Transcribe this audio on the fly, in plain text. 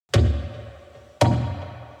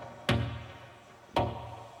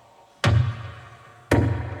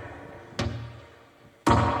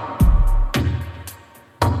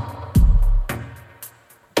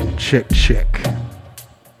Check, check.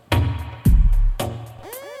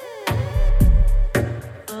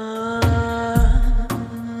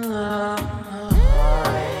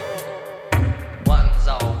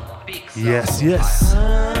 Yes, yes.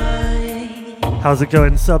 How's it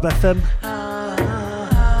going, Sub FM?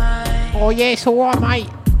 Oh yeah, it's alright, mate.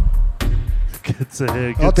 Good to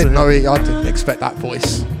hear. I didn't expect that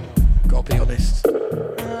voice. Gotta be honest.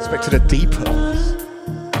 Expected a deeper voice.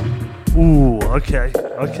 Ooh, okay.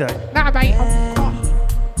 Nah, mate.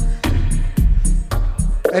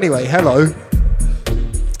 Anyway, hello.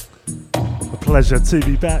 A pleasure to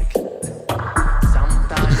be back.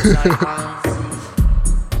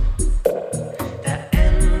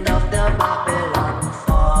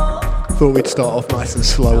 Thought we'd start off nice and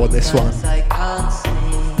slow on this one.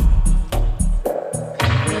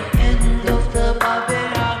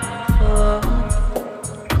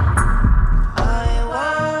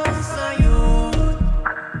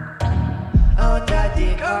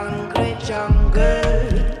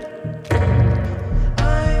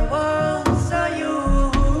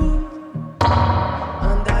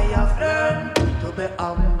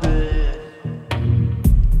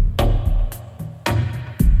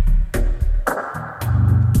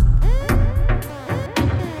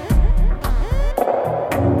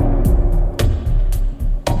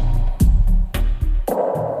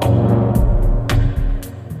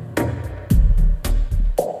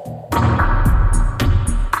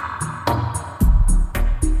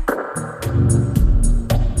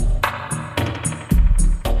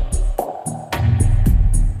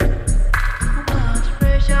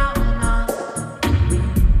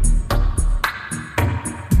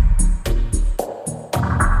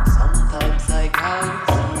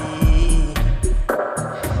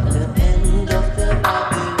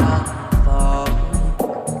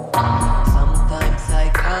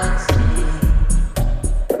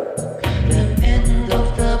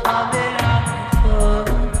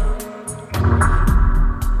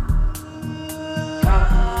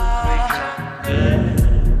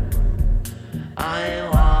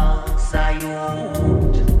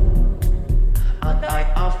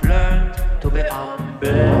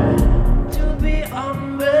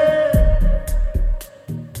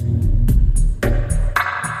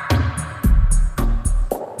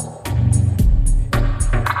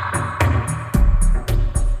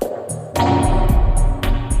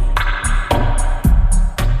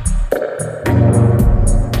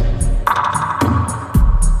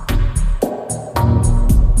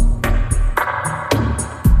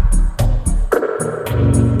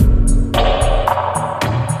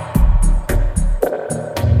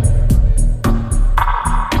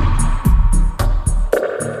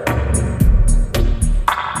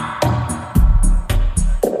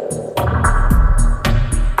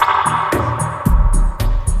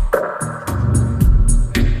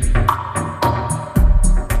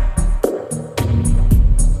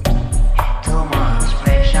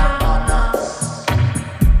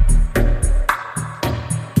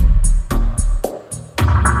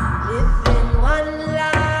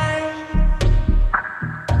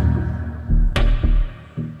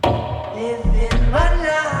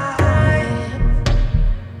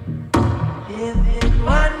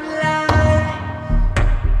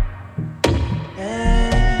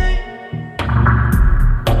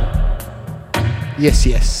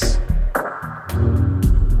 Yes.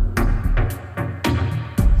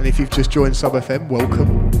 And if you've just joined Sub FM,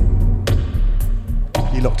 welcome.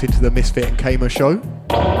 You locked into the Misfit and Kamer show.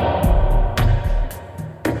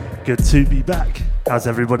 Good to be back. How's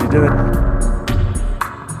everybody doing?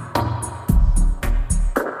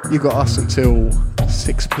 You got us until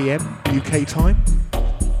 6 PM UK time.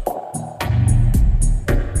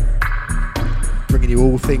 Bringing you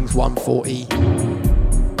all things 140.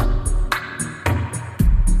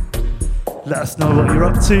 Let us know what you're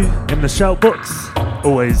up to in the shout box.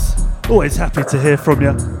 Always happy to hear from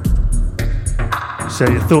you.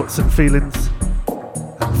 Share your thoughts and feelings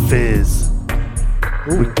and fears.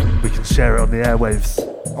 We can share it on the airwaves.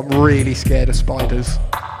 I'm really scared of spiders.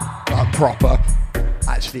 Like proper.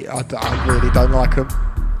 Actually, I really don't like them.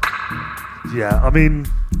 Yeah, I mean,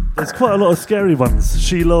 there's quite a lot of scary ones.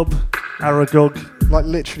 Shelob, Aragog. Like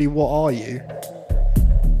literally, what are you?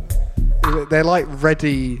 They're like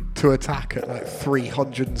ready to attack at like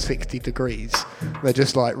 360 degrees. They're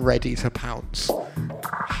just like ready to pounce.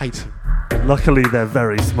 Hate them. Luckily, they're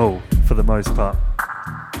very small for the most part.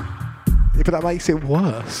 Yeah, but that makes it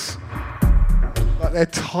worse. Like they're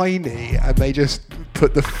tiny and they just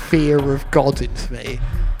put the fear of God into me.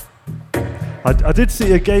 I did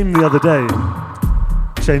see a game the other day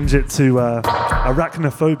change it to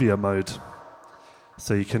arachnophobia mode.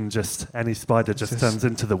 So you can any spider just turns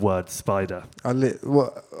into the word spider. I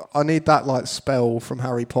need that like spell from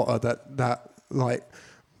Harry Potter that like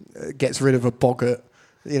gets rid of a boggart.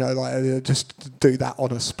 You know, like just do that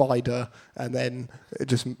on a spider and then it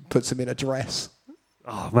just puts him in a dress.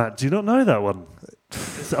 Oh, Matt, do you not know that one?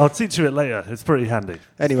 I'll teach you it later. It's pretty handy.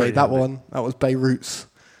 Anyway, that was Beirut's.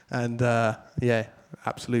 And yeah,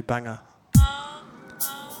 absolute banger.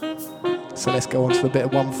 So let's go on to a bit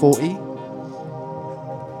of 140.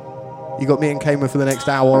 You got me and Kamer for the next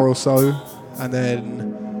hour or so. And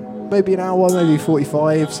then maybe an hour, maybe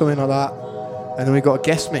 45, something like that. And then we got a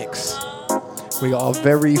guest mix. We got our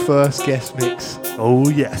very first guest mix. Oh,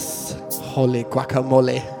 yes. Holy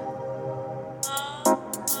guacamole.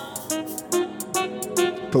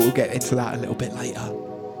 But we'll get into that a little bit later.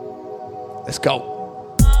 Let's go.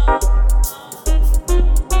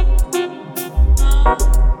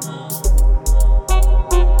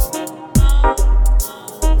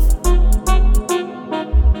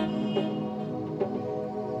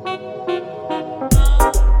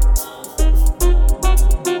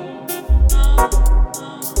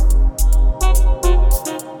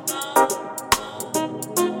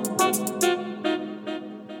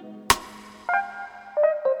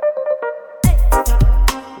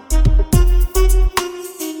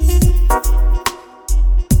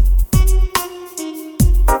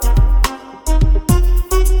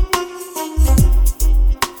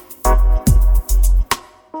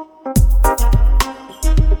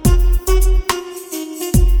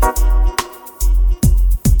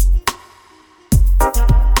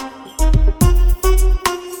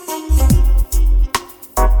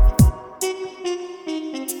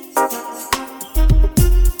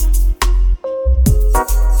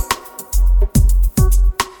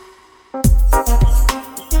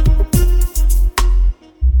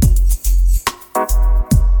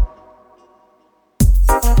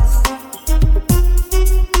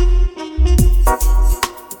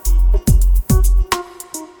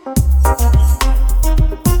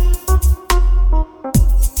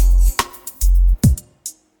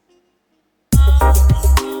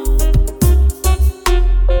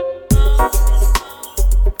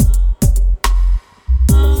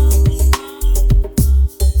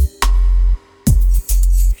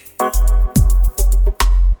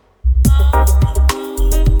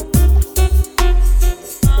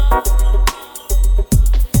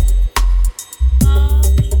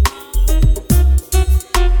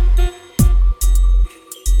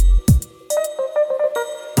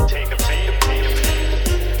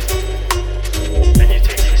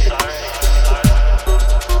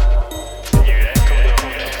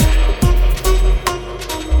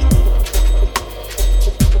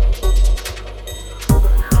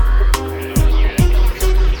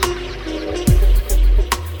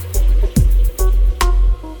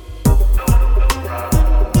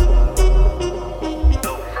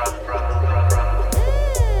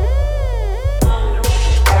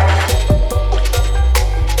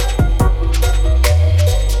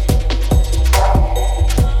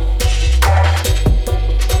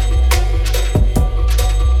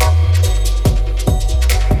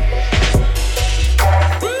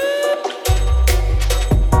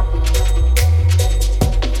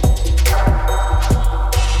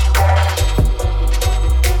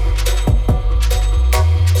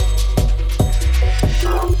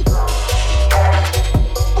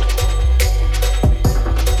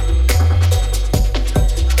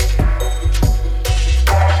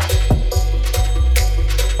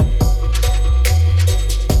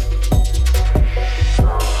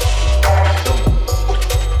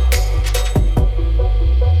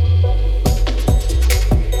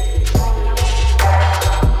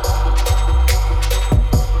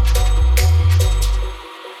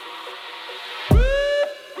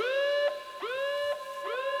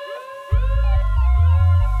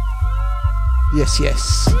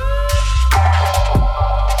 Yes.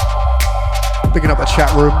 Picking up the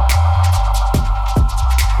chat room.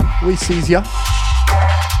 We sees ya.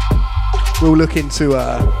 We'll look into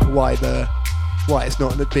why it's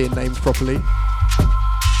not being named properly.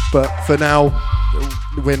 But for now,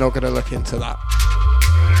 we're not going to look into that.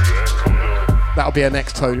 That'll be a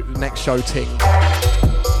next show ting.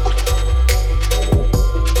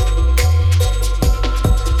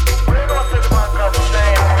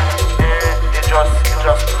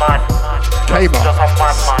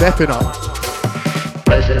 Kamer, stepping up.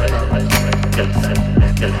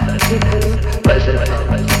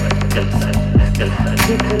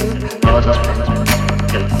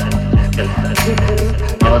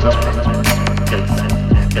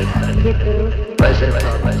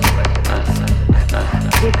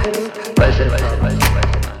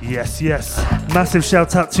 Yes, yes. Massive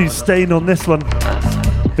shout out to Stain on this one.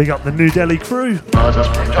 Big up the New Delhi crew.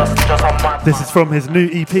 This is from his new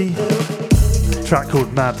EP, track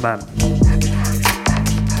called Madman.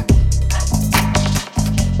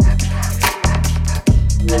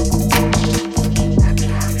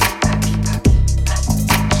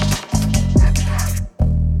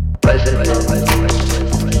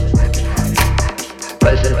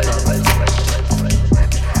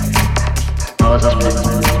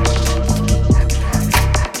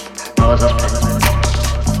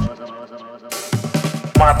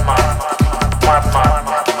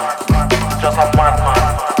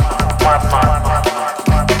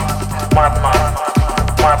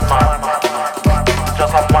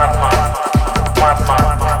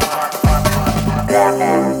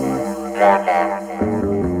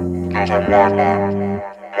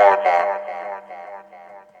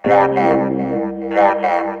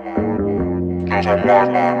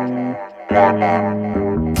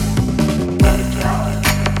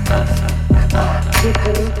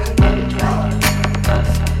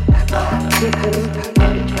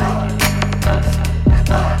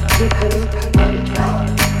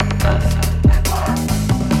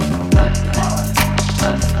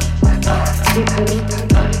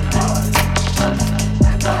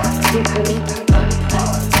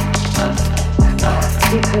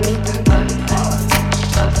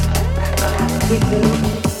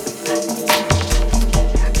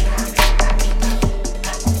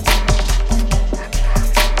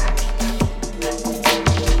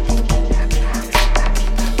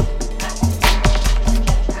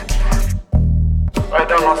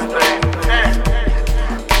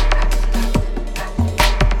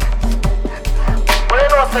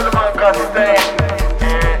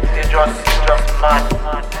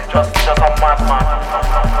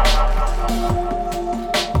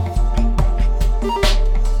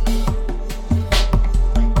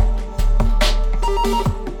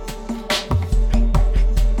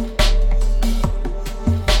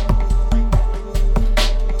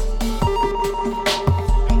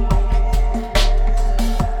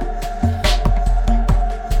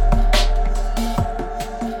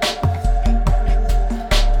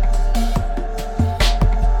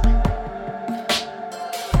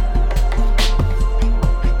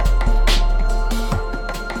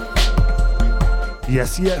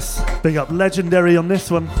 Yes, big up Legendary on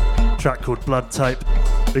this one, track called Blood Type.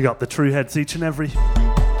 Big up the true heads each and every.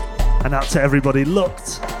 And out to everybody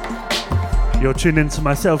locked. You're tuned in to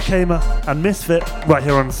myself, Kamer, and Misfit, right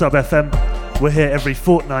here on Sub FM. We're here every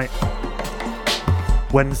fortnight,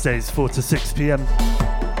 Wednesdays 4 to 6 p.m.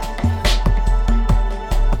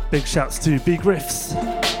 Big shouts to B Griffs,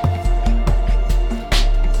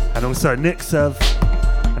 and also Nick Serve,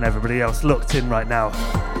 and everybody else locked in right now.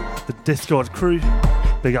 The Discord crew,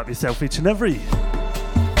 big up yourself each and every.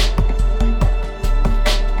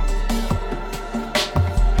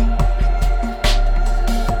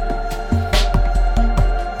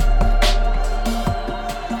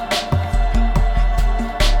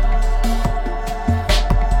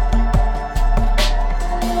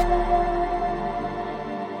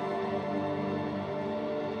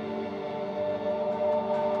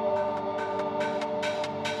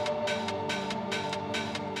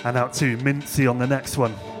 And out to Mincy on the next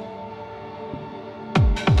one.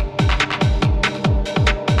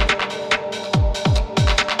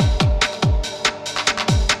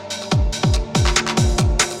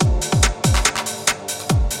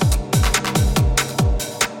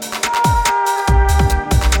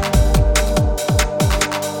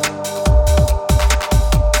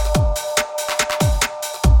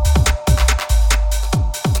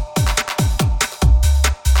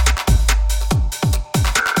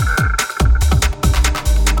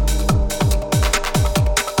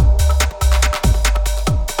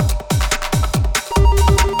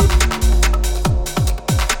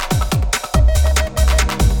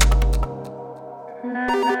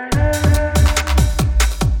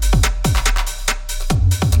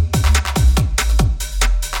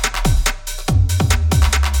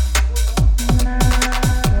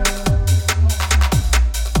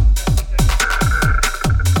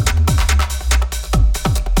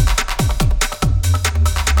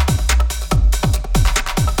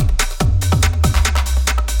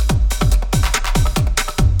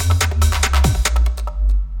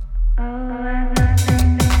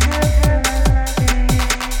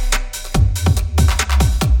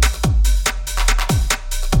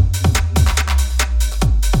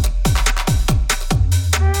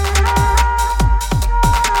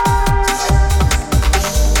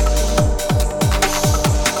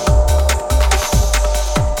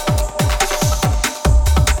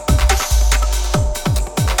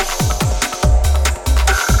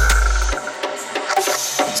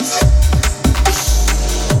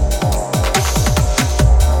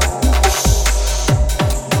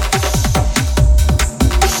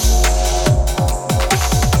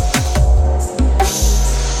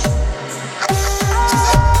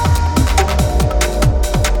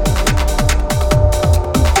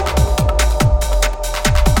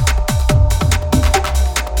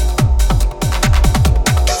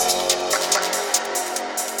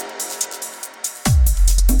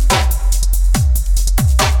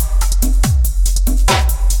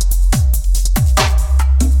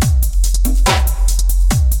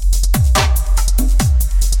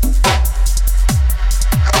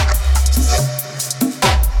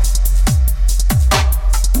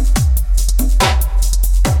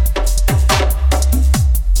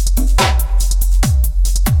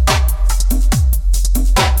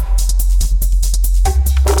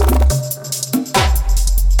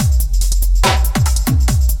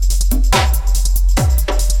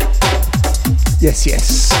 Yes,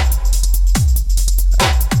 yes.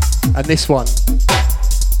 And this one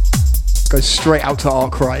goes straight out to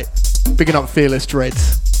Arkwright. Bigging up Fearless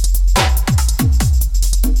Dreads.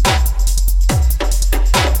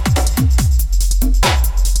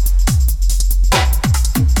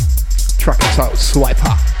 Track entitled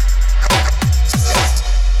Swiper.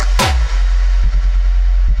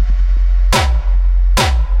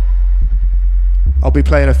 I'll be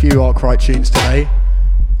playing a few Arkwright tunes today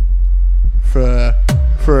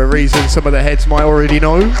for a reason some of the heads might already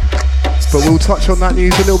know, but we'll touch on that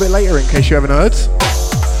news a little bit later in case you haven't heard.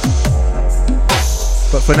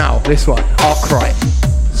 But for now, this one, Arkwright,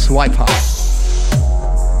 Swiper.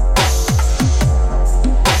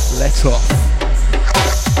 Let off.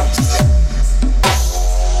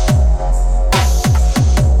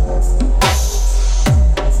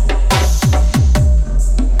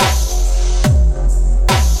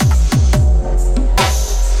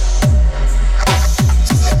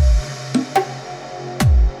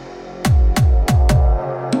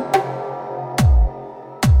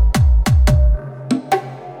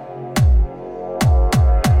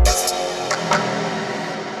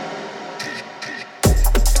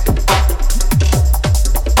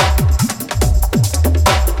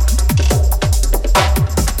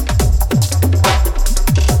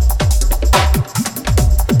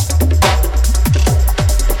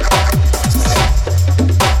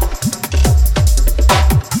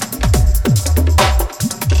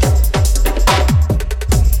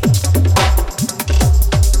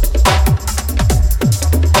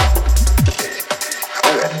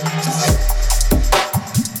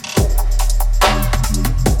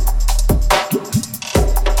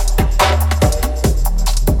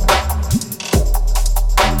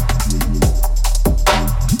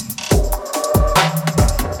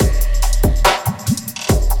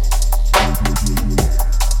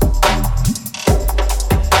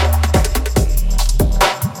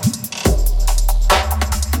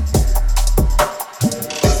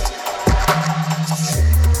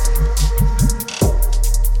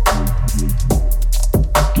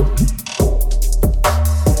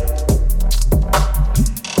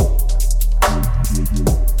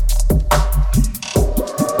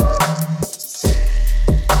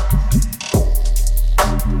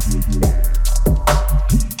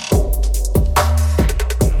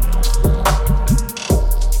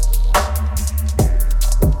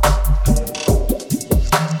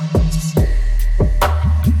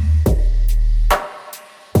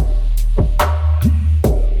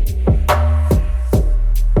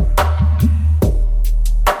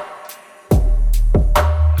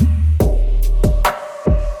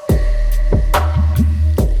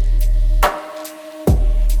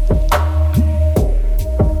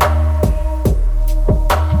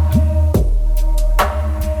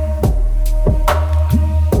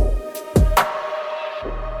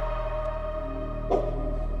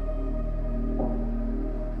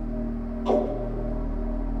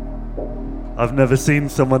 I've never seen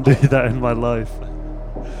someone do that in my life.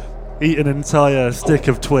 Eat an entire stick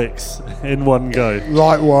of Twix in one go.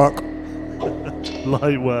 Light work.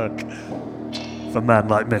 Light work. For a man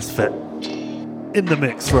like Misfit. In the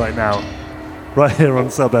mix right now. Right here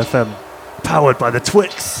on Sub FM. Powered by the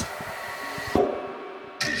Twix.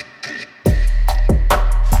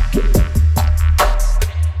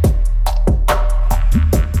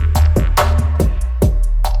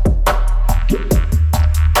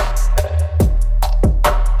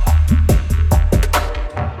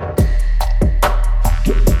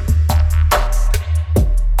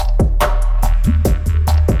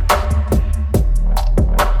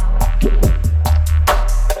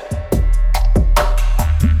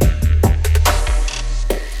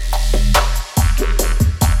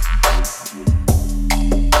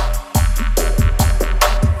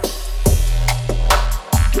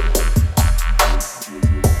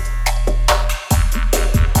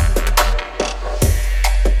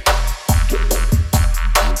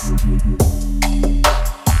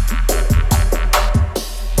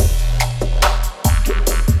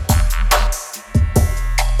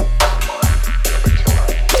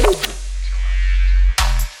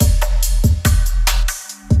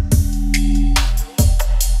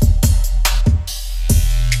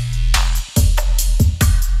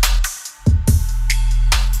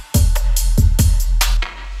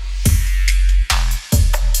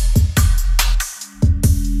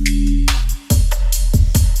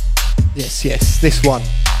 Yes, this one.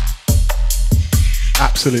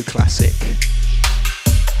 Absolute classic.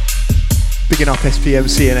 Bigging up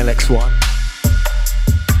SPMC and LX1.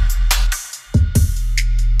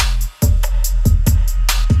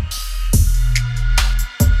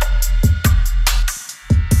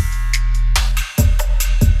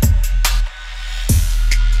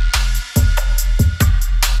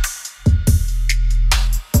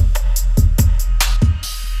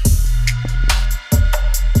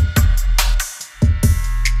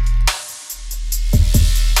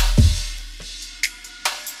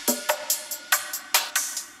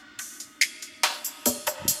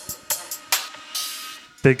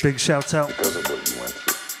 Big shout out because of what you went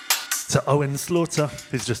through. to Owen Slaughter,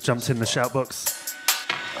 who's just jumped in the shout box.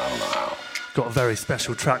 I don't know how. Got a very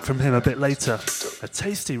special track from him a bit later. A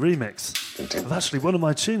tasty remix of actually one of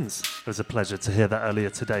my tunes. It was a pleasure to hear that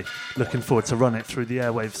earlier today. Looking forward to run it through the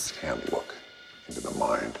airwaves. Can't look into the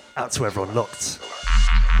mind. Out to everyone locked.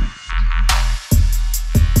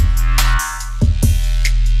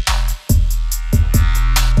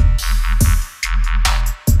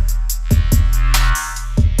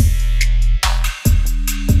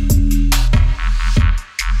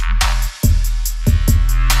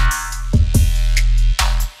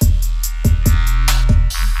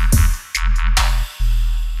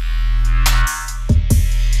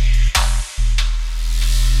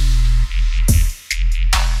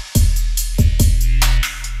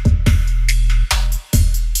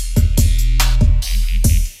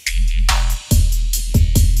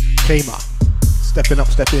 Kamer, stepping up,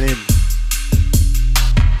 stepping in.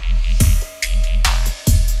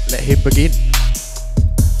 Let him begin.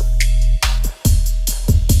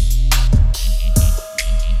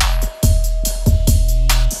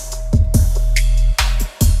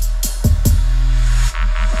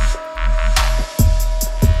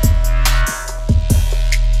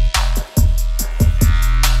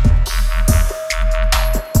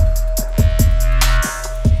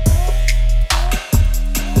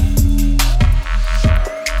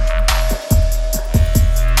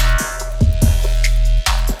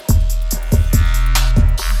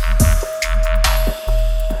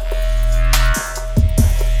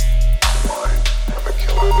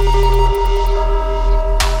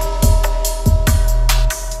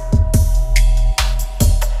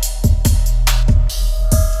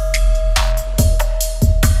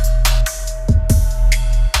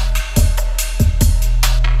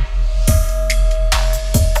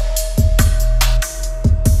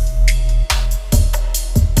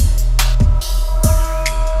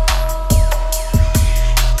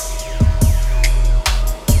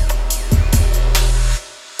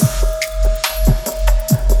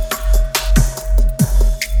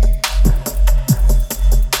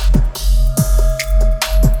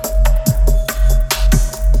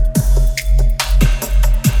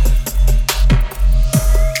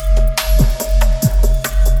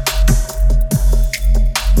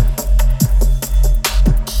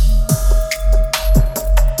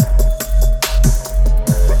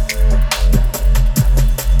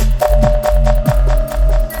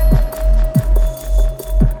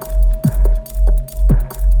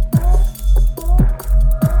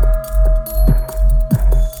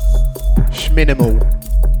 Minimal.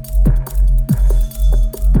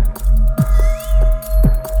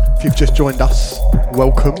 If you've just joined us,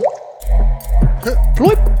 welcome.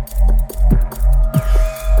 Ploip.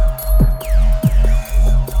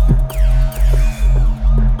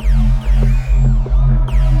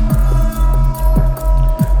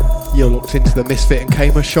 You're locked into the Misfit and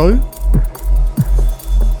Kamer show.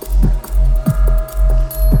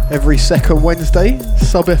 Every second Wednesday,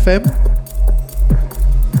 Sub FM.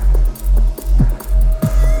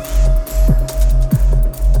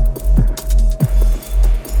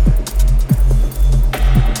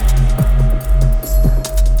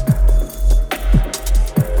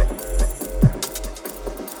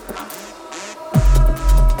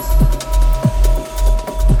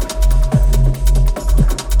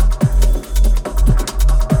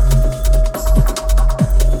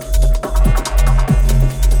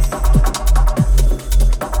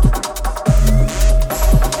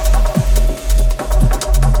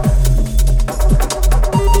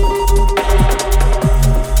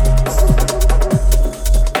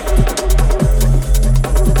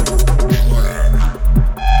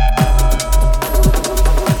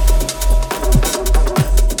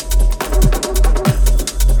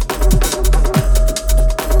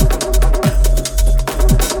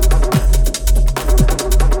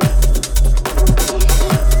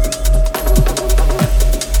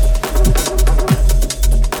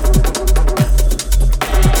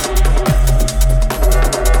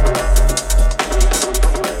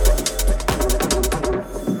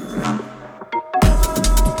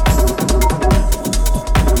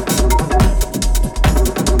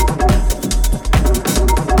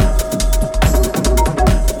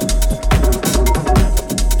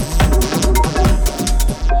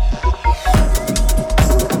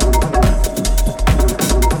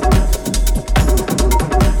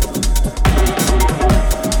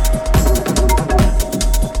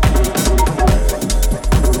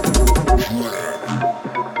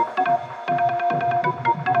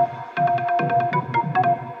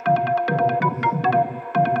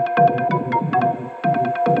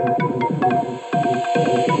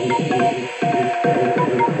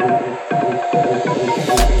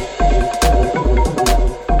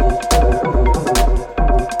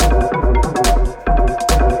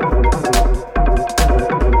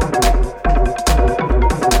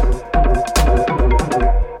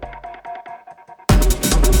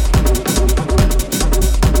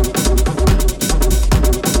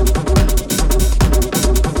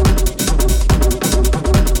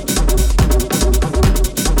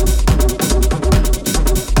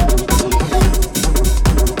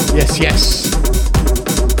 yes.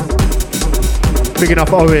 Big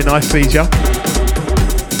enough Owen, I sees ya.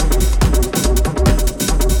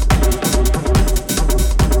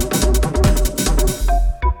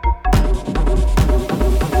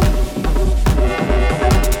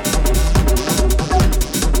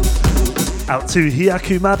 Out to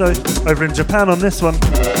Hiyaku Mado over in Japan on this one.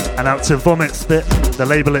 And out to Vomit Spit, the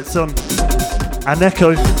label it's on. And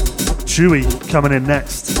Echo, Chewy coming in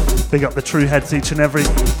next. Big up the true heads each and every.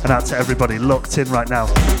 And out to everybody locked in right now.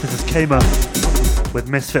 This is Kamer with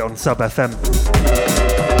Misfit on Sub FM.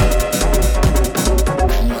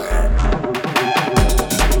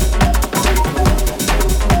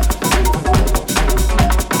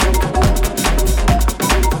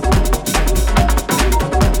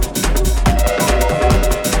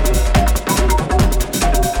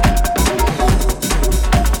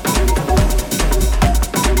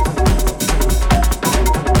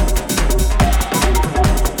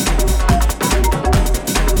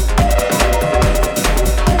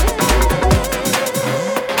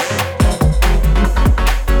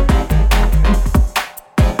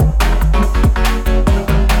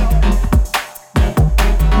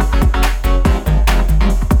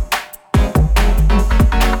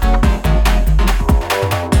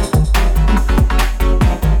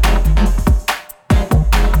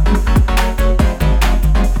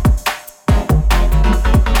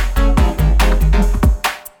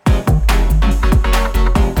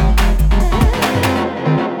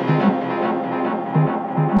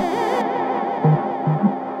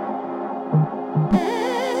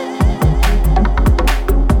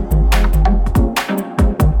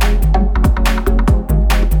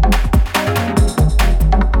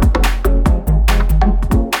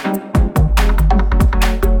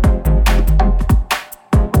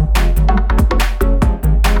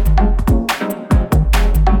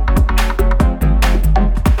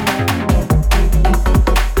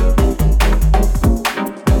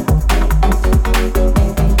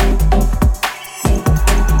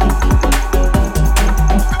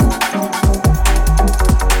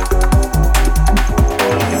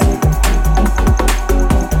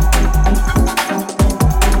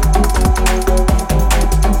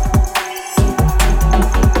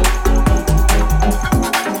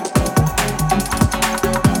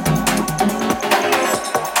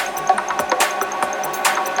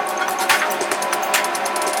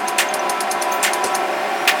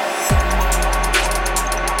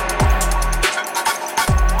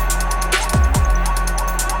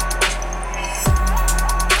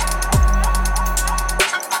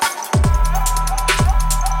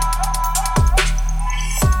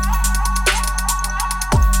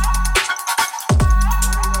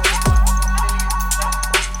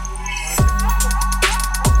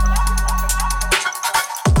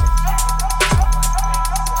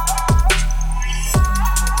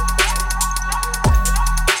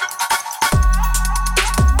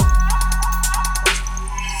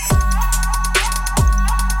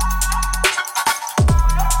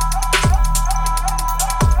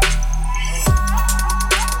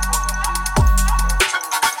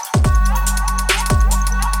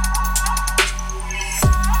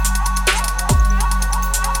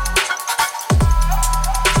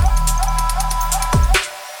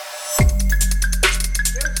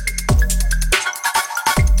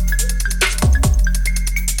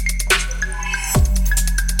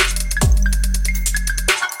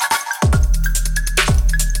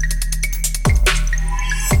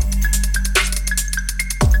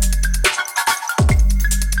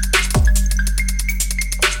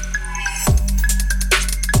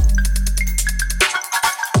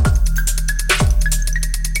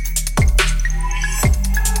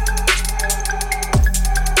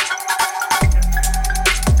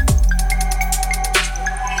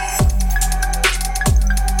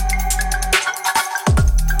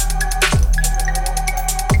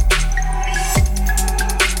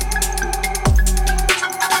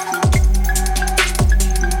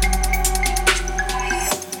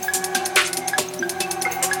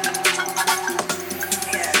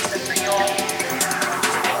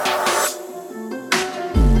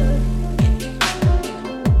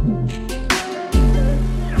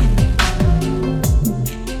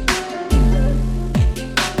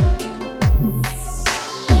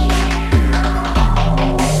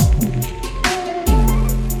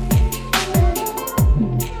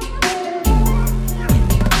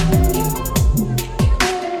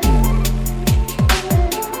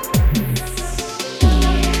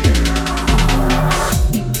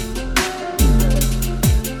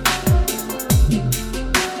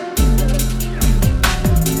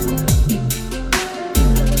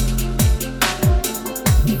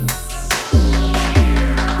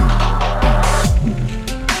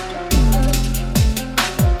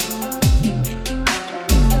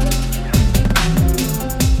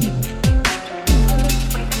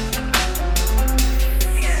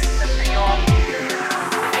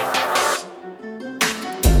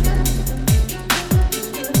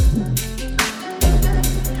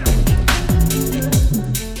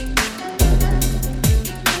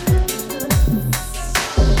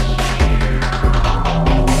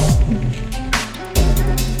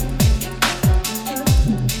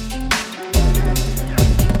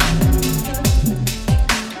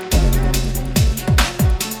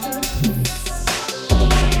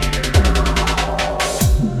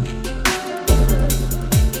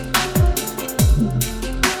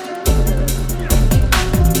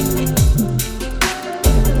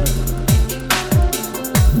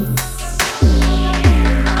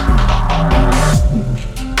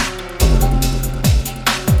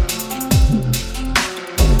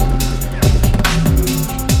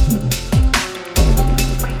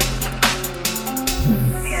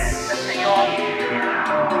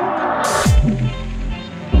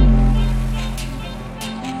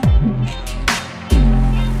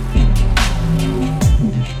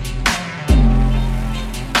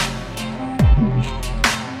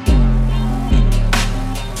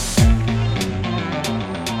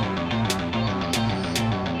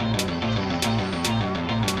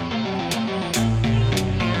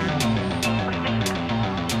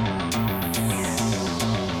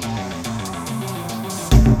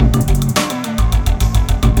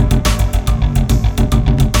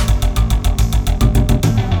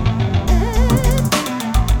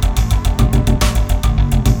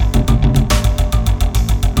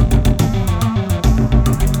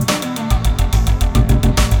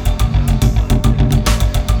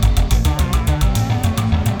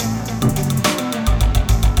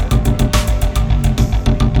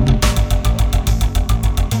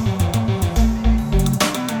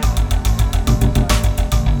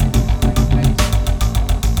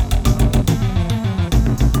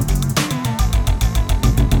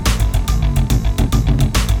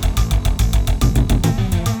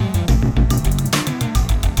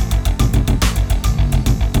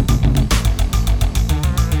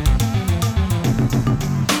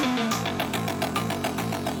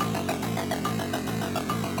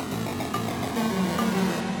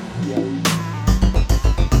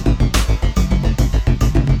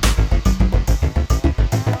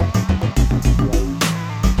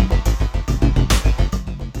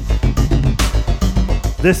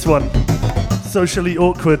 This one, Socially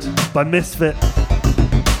Awkward by Misfit.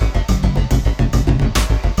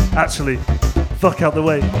 Actually, Fuck Out the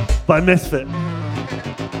Way by Misfit.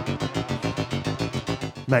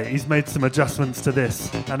 Mate, he's made some adjustments to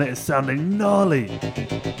this and it is sounding gnarly.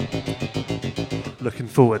 Looking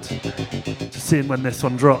forward to seeing when this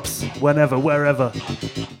one drops, whenever, wherever,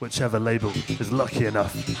 whichever label is lucky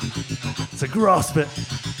enough to grasp it.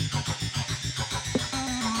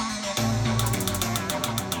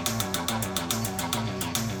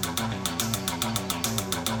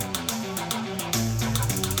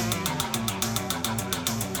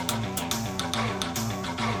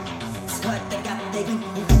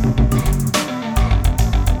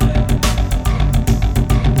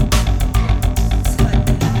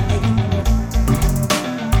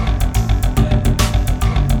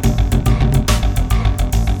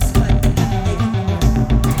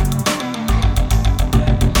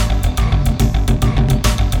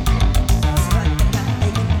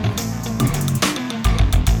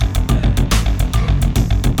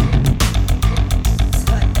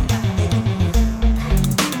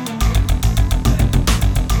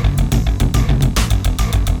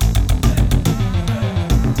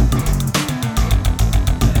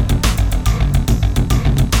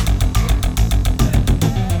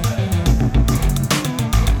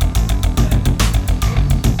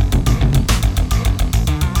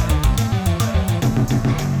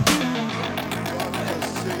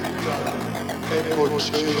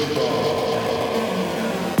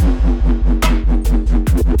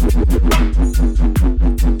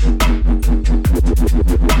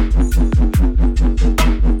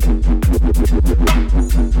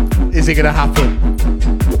 Is it going to happen?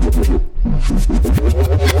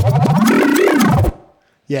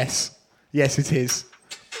 Yes. Yes, it is.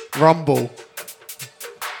 Rumble.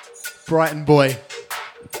 Brighton boy.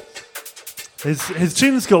 His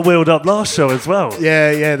tunes got wheeled up last show as well.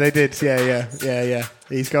 Yeah, they did. Yeah.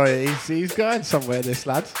 He's going somewhere, this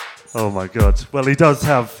lad. Oh my God. Well, he does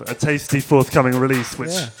have a tasty forthcoming release,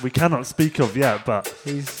 which we cannot speak of yet, but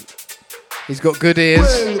he's got good ears.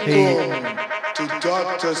 Welcome to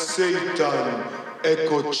Dr. Satan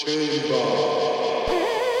Echo Chamber.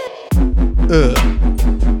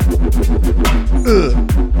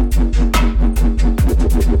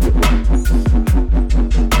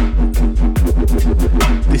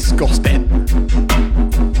 Disgusting.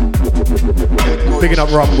 Bigging up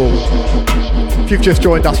Rumble. If you've just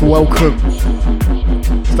joined us, welcome.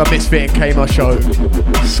 It's the Misfit and Kamer show.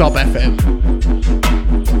 Sub FM.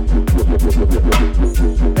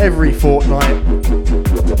 Every fortnight.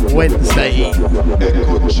 Wednesday.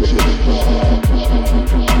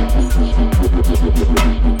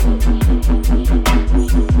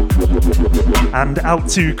 And out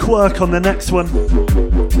to Quirk on the next one.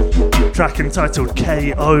 Track entitled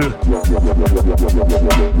KO.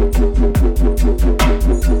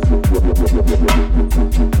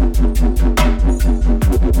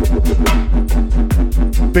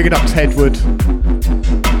 Big it up, Tedwood.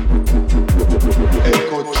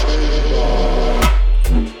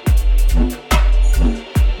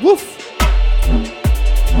 Woof.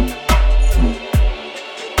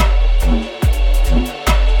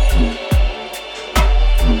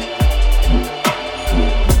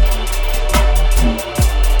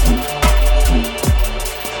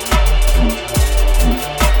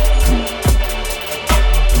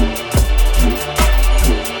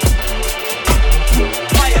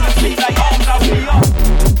 Fire the beat like arms out.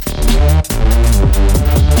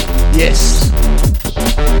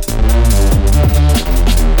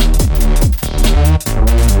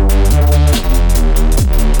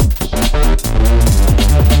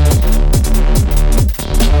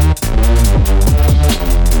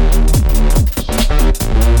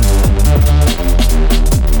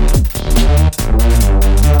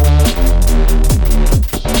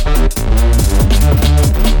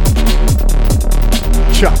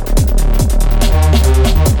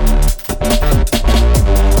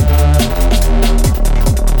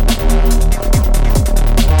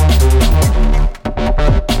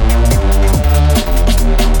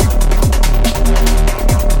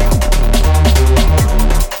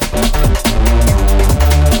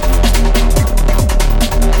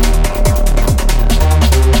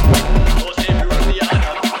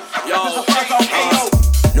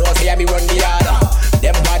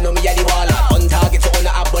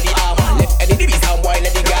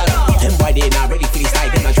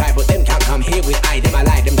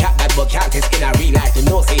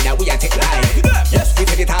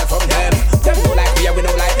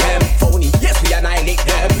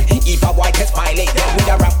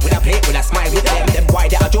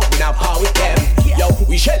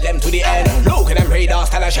 get them to the end. Look at them radar,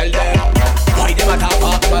 style a shell them. Why them a top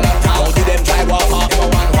up, man a top? How do them try walk up? Them a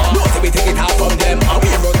one walk. No, so we take it out from them. We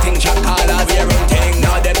run thing, shot callers, we run thing.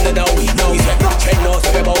 Now them no know we know. We say trend no, so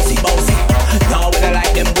we bossy, bossy. Now we don't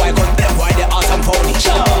like them boy, cause them boy they awesome phony.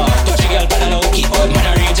 Sure, touch a girl, but I know keep on. Man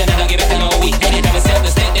a region and I give it a no week. Anytime I step the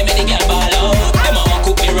state, them make the girl ball out. Them a want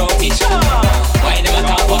cook me roti. Sure, why them a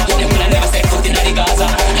top up? Them will never step foot in the Gaza.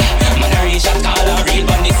 Man a real shot caller, real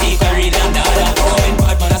bunny secret, real and dollar. Going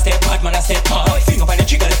bad man a step hard. Finger on the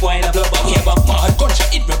trigger, left wine a blood back here back mad.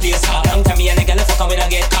 Gunshot it replace hard. Long time me and the girl fuck and we don't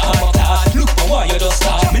get caught. Look for war, you just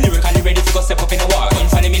start. Me lyrically ready to go step up in the war. Gun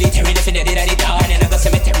for the military, defended it at the dawn. And I go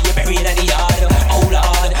cemetery, you buried at the yard. Oh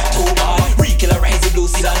Lord, too bad. Re-killer, rise the blue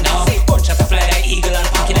seal and down. Gunshot a fly like eagle and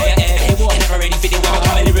pocket on your head. You never ready for the war.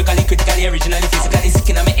 I'm lyrically, critically, originally, physically, sick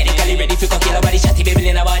and I'm ethically ready for kill a body, shotty baby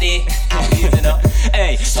in a body. You know,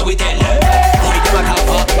 hey, so we tell them. Why them a top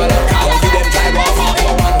up, man a top? How do them try walk up?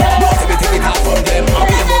 No, so we take it out from them. We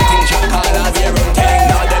run thing, shot callers, we run thing.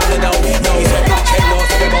 Now them no know we know. We say check no,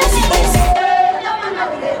 so we bossy, bossy.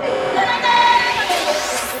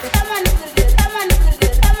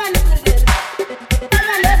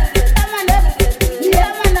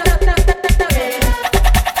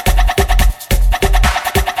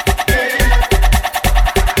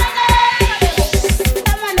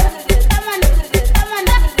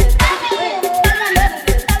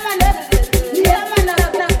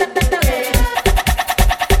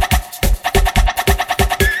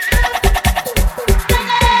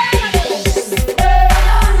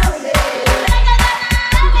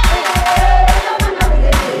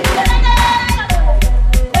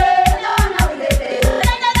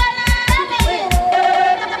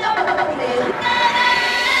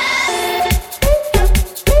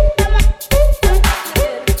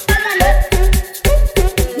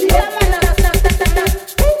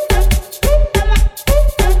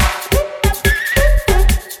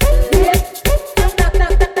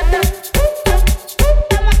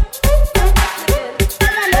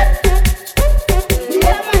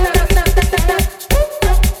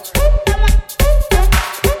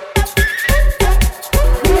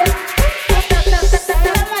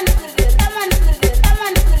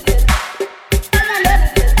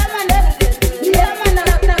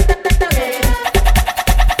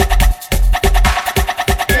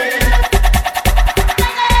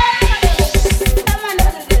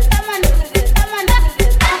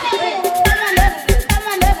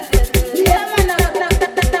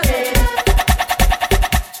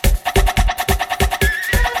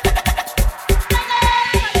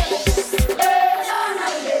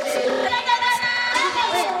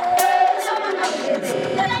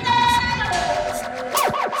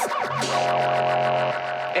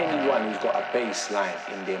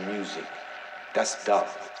 That's dub.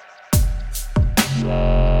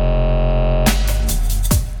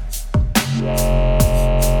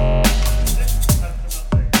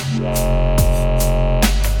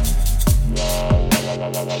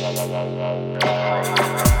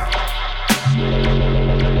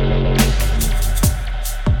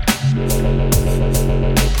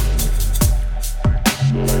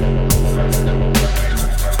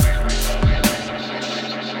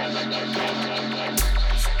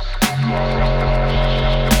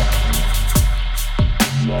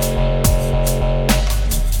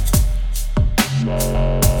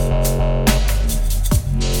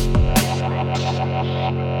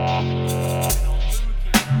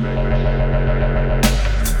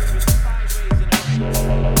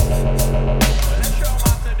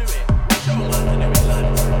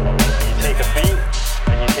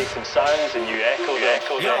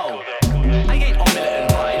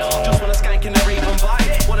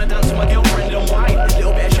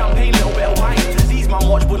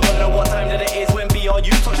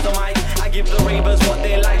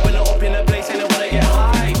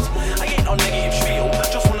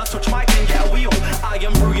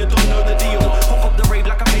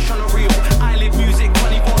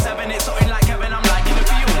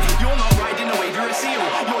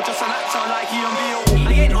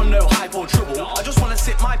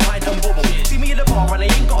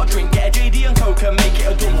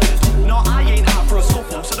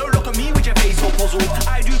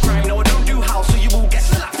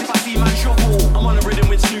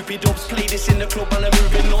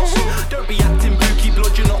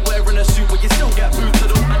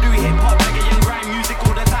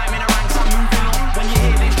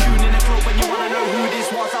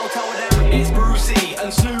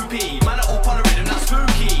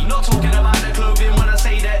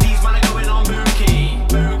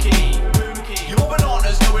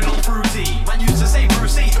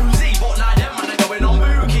 Going on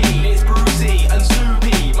bookie.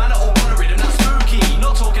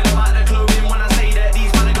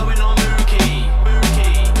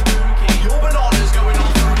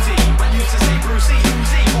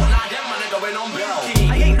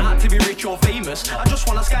 rich or famous. I just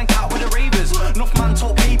wanna skank out with the ravers. Enough man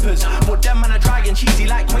talk papers, but them man are dry and cheesy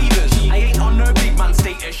like quavers. I ain't on no big man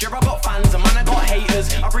status. Yeah, I got fans and man I got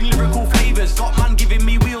haters. I bring lyrical flavors. Got man giving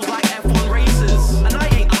me wheels like F1 racers. And I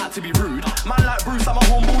ain't out to be rude. Man like Bruce, I'm a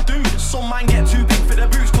humble dude. Some man get too big for the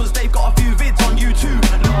boots, cause they've got a few vids on YouTube.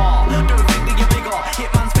 Nah, don't think that you're bigger.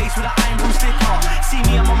 Hit man's face with an iron blue sticker. See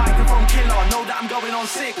me, I'm a microphone killer. Know that I'm going on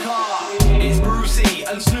sicker. It's Brucey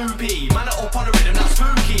and Snoopy. Man are up on the rhythm, that's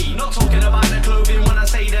spooky. Not talking about the clothing when I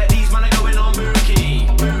say that these man are going on bookie.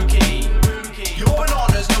 Your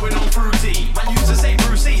bananas going on fruity. Man used to say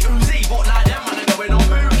Brucey, Uzi, but now them man are going on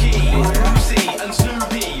bookie. It's Brucey and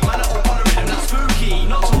Snoopy. Man are up on the rhythm, that's spooky.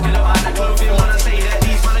 Not talking about the clothing when I say that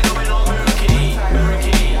these man are going on bookie.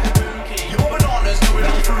 Your bananas going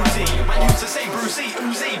on fruity. Man used to say Brucey,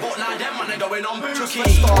 Uzi, but now them man are going on bookie. Just for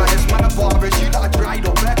starters, man are barbers. You that are dried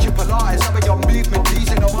up, black you politis. Some of your movement, these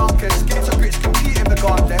in the markets. Games of grits competing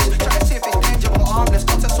regardless. Try to see if it's danger but harmless.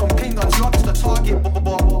 Got to some ping guns, you're just a target. We're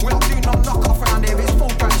not doing no knock off around here. It's full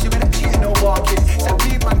price, you better cheat no market. Said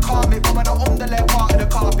leave man calm it, but when I'm on the left part of the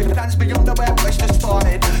carpet. Plans beyond the web, it's just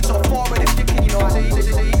started. So forward if you can, you know,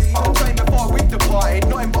 come train before we departed.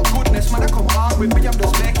 Nothing but goodness, man, I come armed with me. I'm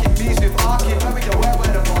just making music with arcade. Very aware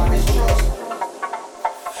where the bar is, trust.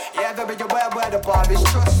 Yeah, very aware where the bar is,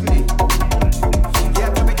 trust me. Yeah,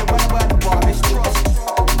 very aware where the bar is, trust.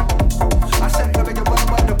 I said very aware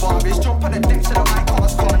where the bar is. Jump on the decks of the mic,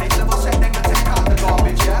 cause carnage. Level set, then go take out the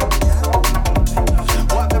garbage, yeah.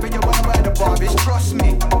 What, very aware where the bar is, trust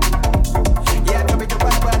me. Yeah, very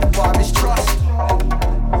aware where the bar is, trust.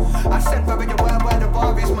 I said very aware where the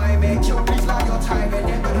bar is, my mate. Chill, please lie your time and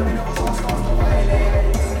then gonna be the all starts to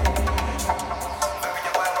violate. Very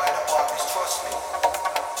aware where the bar is, trust me.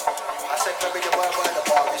 I said very aware where the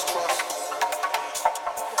bar is, trust.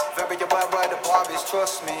 Very aware where the bar is,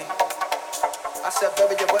 trust me. I said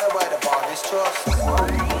very aware where the bar is, trust.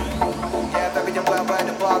 Yeah, very aware where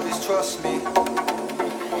the bar is, trust me.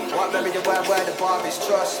 What, very aware where the bar is,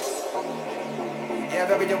 trust. Yeah,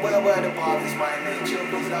 very aware where the bar is, my mate. Chill,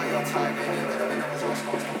 please lie your time and then gonna be the all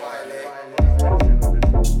starts to violate.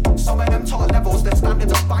 Some of them top levels, their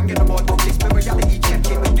standards are banging them on. It's been reality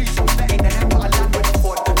checking, we do some betting and then put a land with a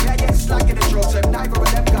foot. Yeah, yeah, slagging the drugs and neither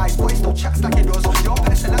of them guys, boys still chats like it does. Your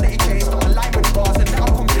personality change, not aligned with the bars and now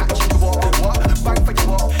come catching you up. What? Bang for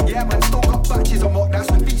you up. Yeah, man, still got batches of muck, that's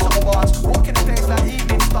beats on the bars. Walking the place like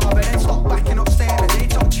evening star, but then stop backing up staying and they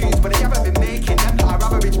top tunes, but they haven't been making them that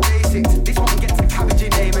are average basics. This one gets a cabbage in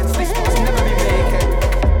name and six spots never been making.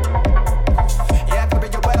 Yeah, very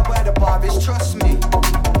aware where the bar is, trust me.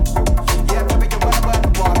 Yeah, very aware where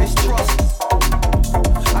the bar is, trust.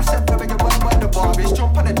 I said very aware where the bar is.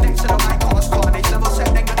 Jump on the decks of the mic, cause carnage. Level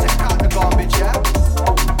set, then go take out the garbage, yeah.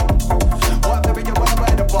 What, very aware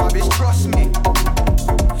where the bar is, trust me.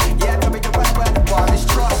 Yeah, very aware where the bar is,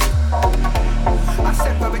 trust. I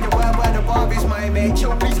said very aware where the bar is, my mate.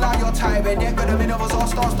 Chill, please lie your time and then gonna be the all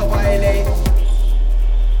starts to violate.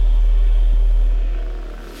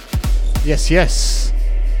 Yes, yes.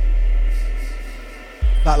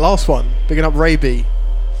 That last one, bigging up Ray B.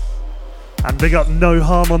 And big up No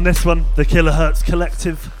Harm on this one, the Kilohertz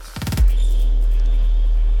Collective.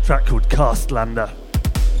 Track called Castlander.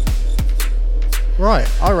 Right,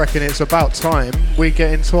 I reckon it's about time we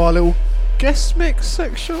get into our little guest mix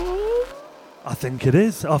section. I think it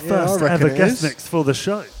is. Our Yeah, first I reckon ever it guest is. mix for the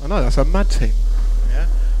show. I know, that's a mad team. Yeah.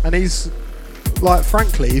 And he's, like,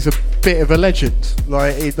 frankly, he's a bit of a legend.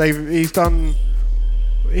 Like, he's done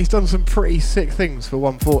some pretty sick things for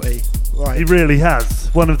 140. Like, He really has.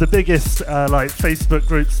 One of the biggest like Facebook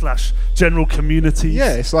groups / general communities.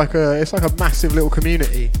 yeah, it's like a massive little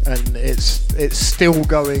community, and it's still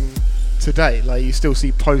going today. Like, you still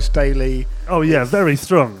see posts daily. Oh yeah, very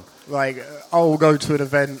strong. Like, I'll go to an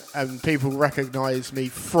event and people recognise me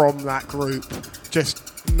from that group, just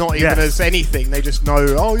not even as anything. They just know,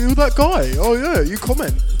 oh, you're that guy. Oh yeah, you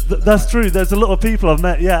comment. That's true. There's a lot of people I've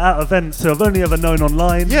met, at events who I've only ever known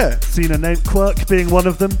online. Yeah. Seen a name, Quirk being one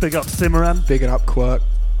of them. Big up Cimarron. Bigging up Quirk.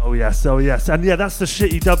 Oh yes. And yeah, that's the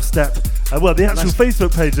Shitty Dubstep. Well, the actual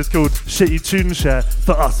Facebook page is called Shitty Tune Share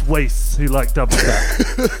for us wastes who like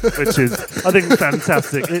dubstep, which is, I think,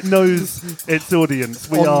 fantastic. It knows its audience.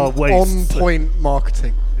 We are wastes. On point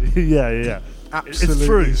marketing. yeah. Absolutely It's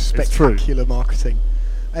true. spectacular marketing.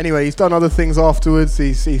 Anyway, he's done other things afterwards.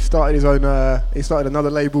 He started his own. He started another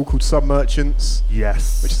label called Sub Merchants.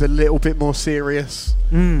 Yes. Which is a little bit more serious.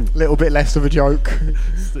 A little bit less of a joke.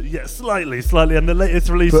 Yeah, slightly. And the latest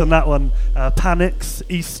release on that one, Panics,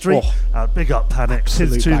 East Street. Big up Panics.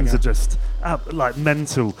 His tunes banger. are just like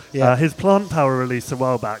mental. Yeah. His Plant Power release a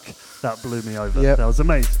while back, that blew me over. Yep. That was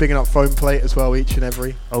amazing. Bigging up Foam Plate as well, each and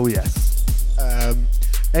every. Oh, yes.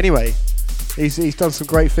 Anyway, he's done some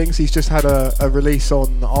great things. He's just had a release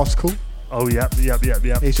on Article. Oh, yep.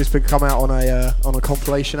 He's just come out on a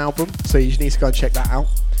compilation album, so you need to go and check that out.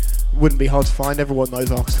 Wouldn't be hard to find. Everyone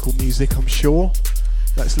knows Article music, I'm sure,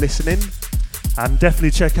 that's listening. And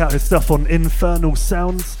definitely check out his stuff on Infernal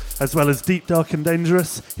Sounds, as well as Deep, Dark and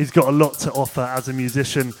Dangerous. He's got a lot to offer as a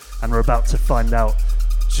musician, and we're about to find out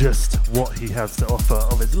just what he has to offer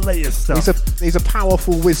of his latest stuff. He's a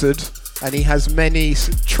powerful wizard, and he has many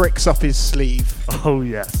tricks up his sleeve. Oh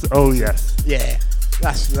yes. Yeah,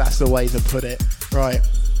 that's the way to put it. Right,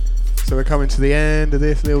 so we're coming to the end of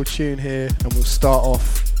this little tune here, and we'll start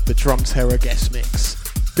off the Drumterror guest mix.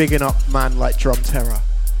 Bigging up man like Drumterror.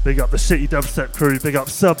 Big up the Shitty Dubstep crew, big up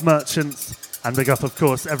Sub Merchants, and big up, of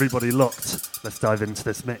course, everybody locked. Let's dive into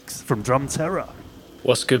this mix from Drumterror.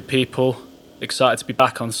 What's good, people? Excited to be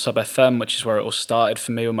back on Sub FM, which is where it all started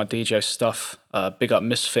for me with my DJ stuff. Big up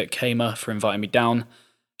Misfit, Kamer for inviting me down.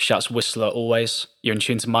 Shouts Whistler always. You're in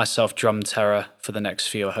tune to myself, Drumterror, for the next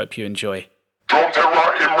few. I hope you enjoy.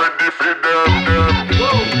 Drumterror, him ready for them.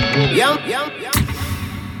 Yeah.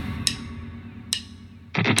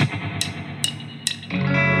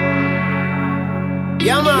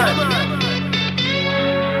 Yeah, man.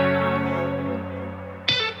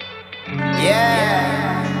 Yeah.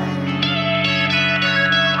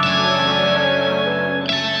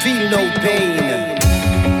 Feel no pain.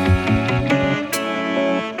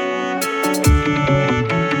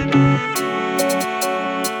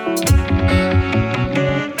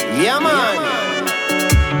 Yeah, man.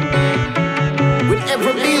 With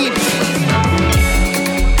every beat.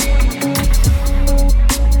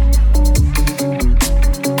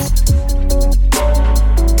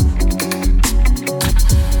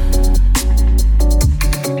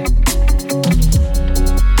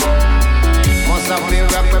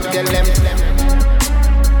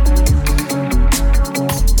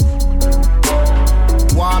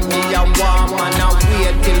 Warm me and warm and I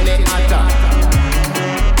wait till me hotter.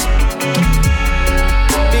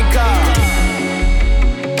 Because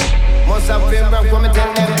must have been rock when me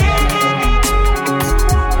tell them.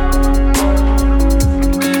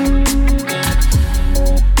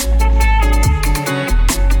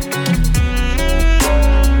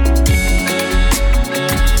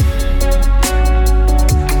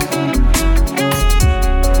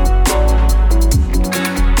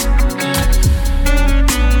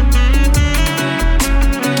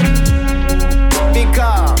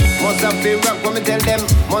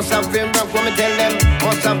 Must have been rock when me tell them.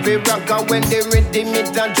 Must have been rock and when they rhythm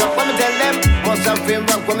it and drop when me tell them. Must have been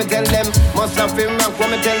rock when me tell them. Must have been rock when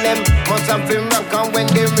me tell them. Must have been rock and when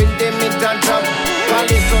they rhythm it and drop. Call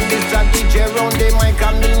this on this a DJ round the mic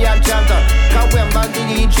and me a chatter. Cause when back the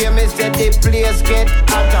DJ me said the place get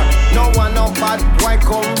hotter. No one no bad boy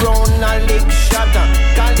come round and lick shatter.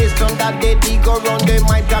 Call this on that they go round the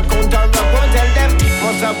mic and counter rock when me tell them.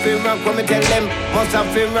 Must have been rock when me tell them. Must have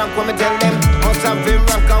been rock when me tell them. Must have been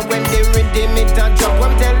rock and when they rhythm it and drop when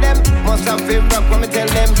me tell them. Must have been rock when me tell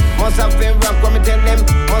them. Must have been rock when me tell them.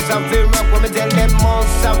 Must have been rock when me tell them.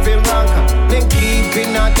 Must have been rock. Then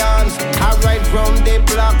keeping a dance. I right from the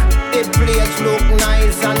block. The place look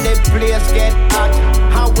nice and the place get hot.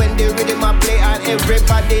 How when the rhythm I play and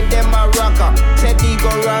everybody them a rocker. Said he go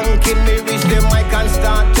ranking me reach the mic and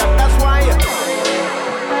start chat. That's why.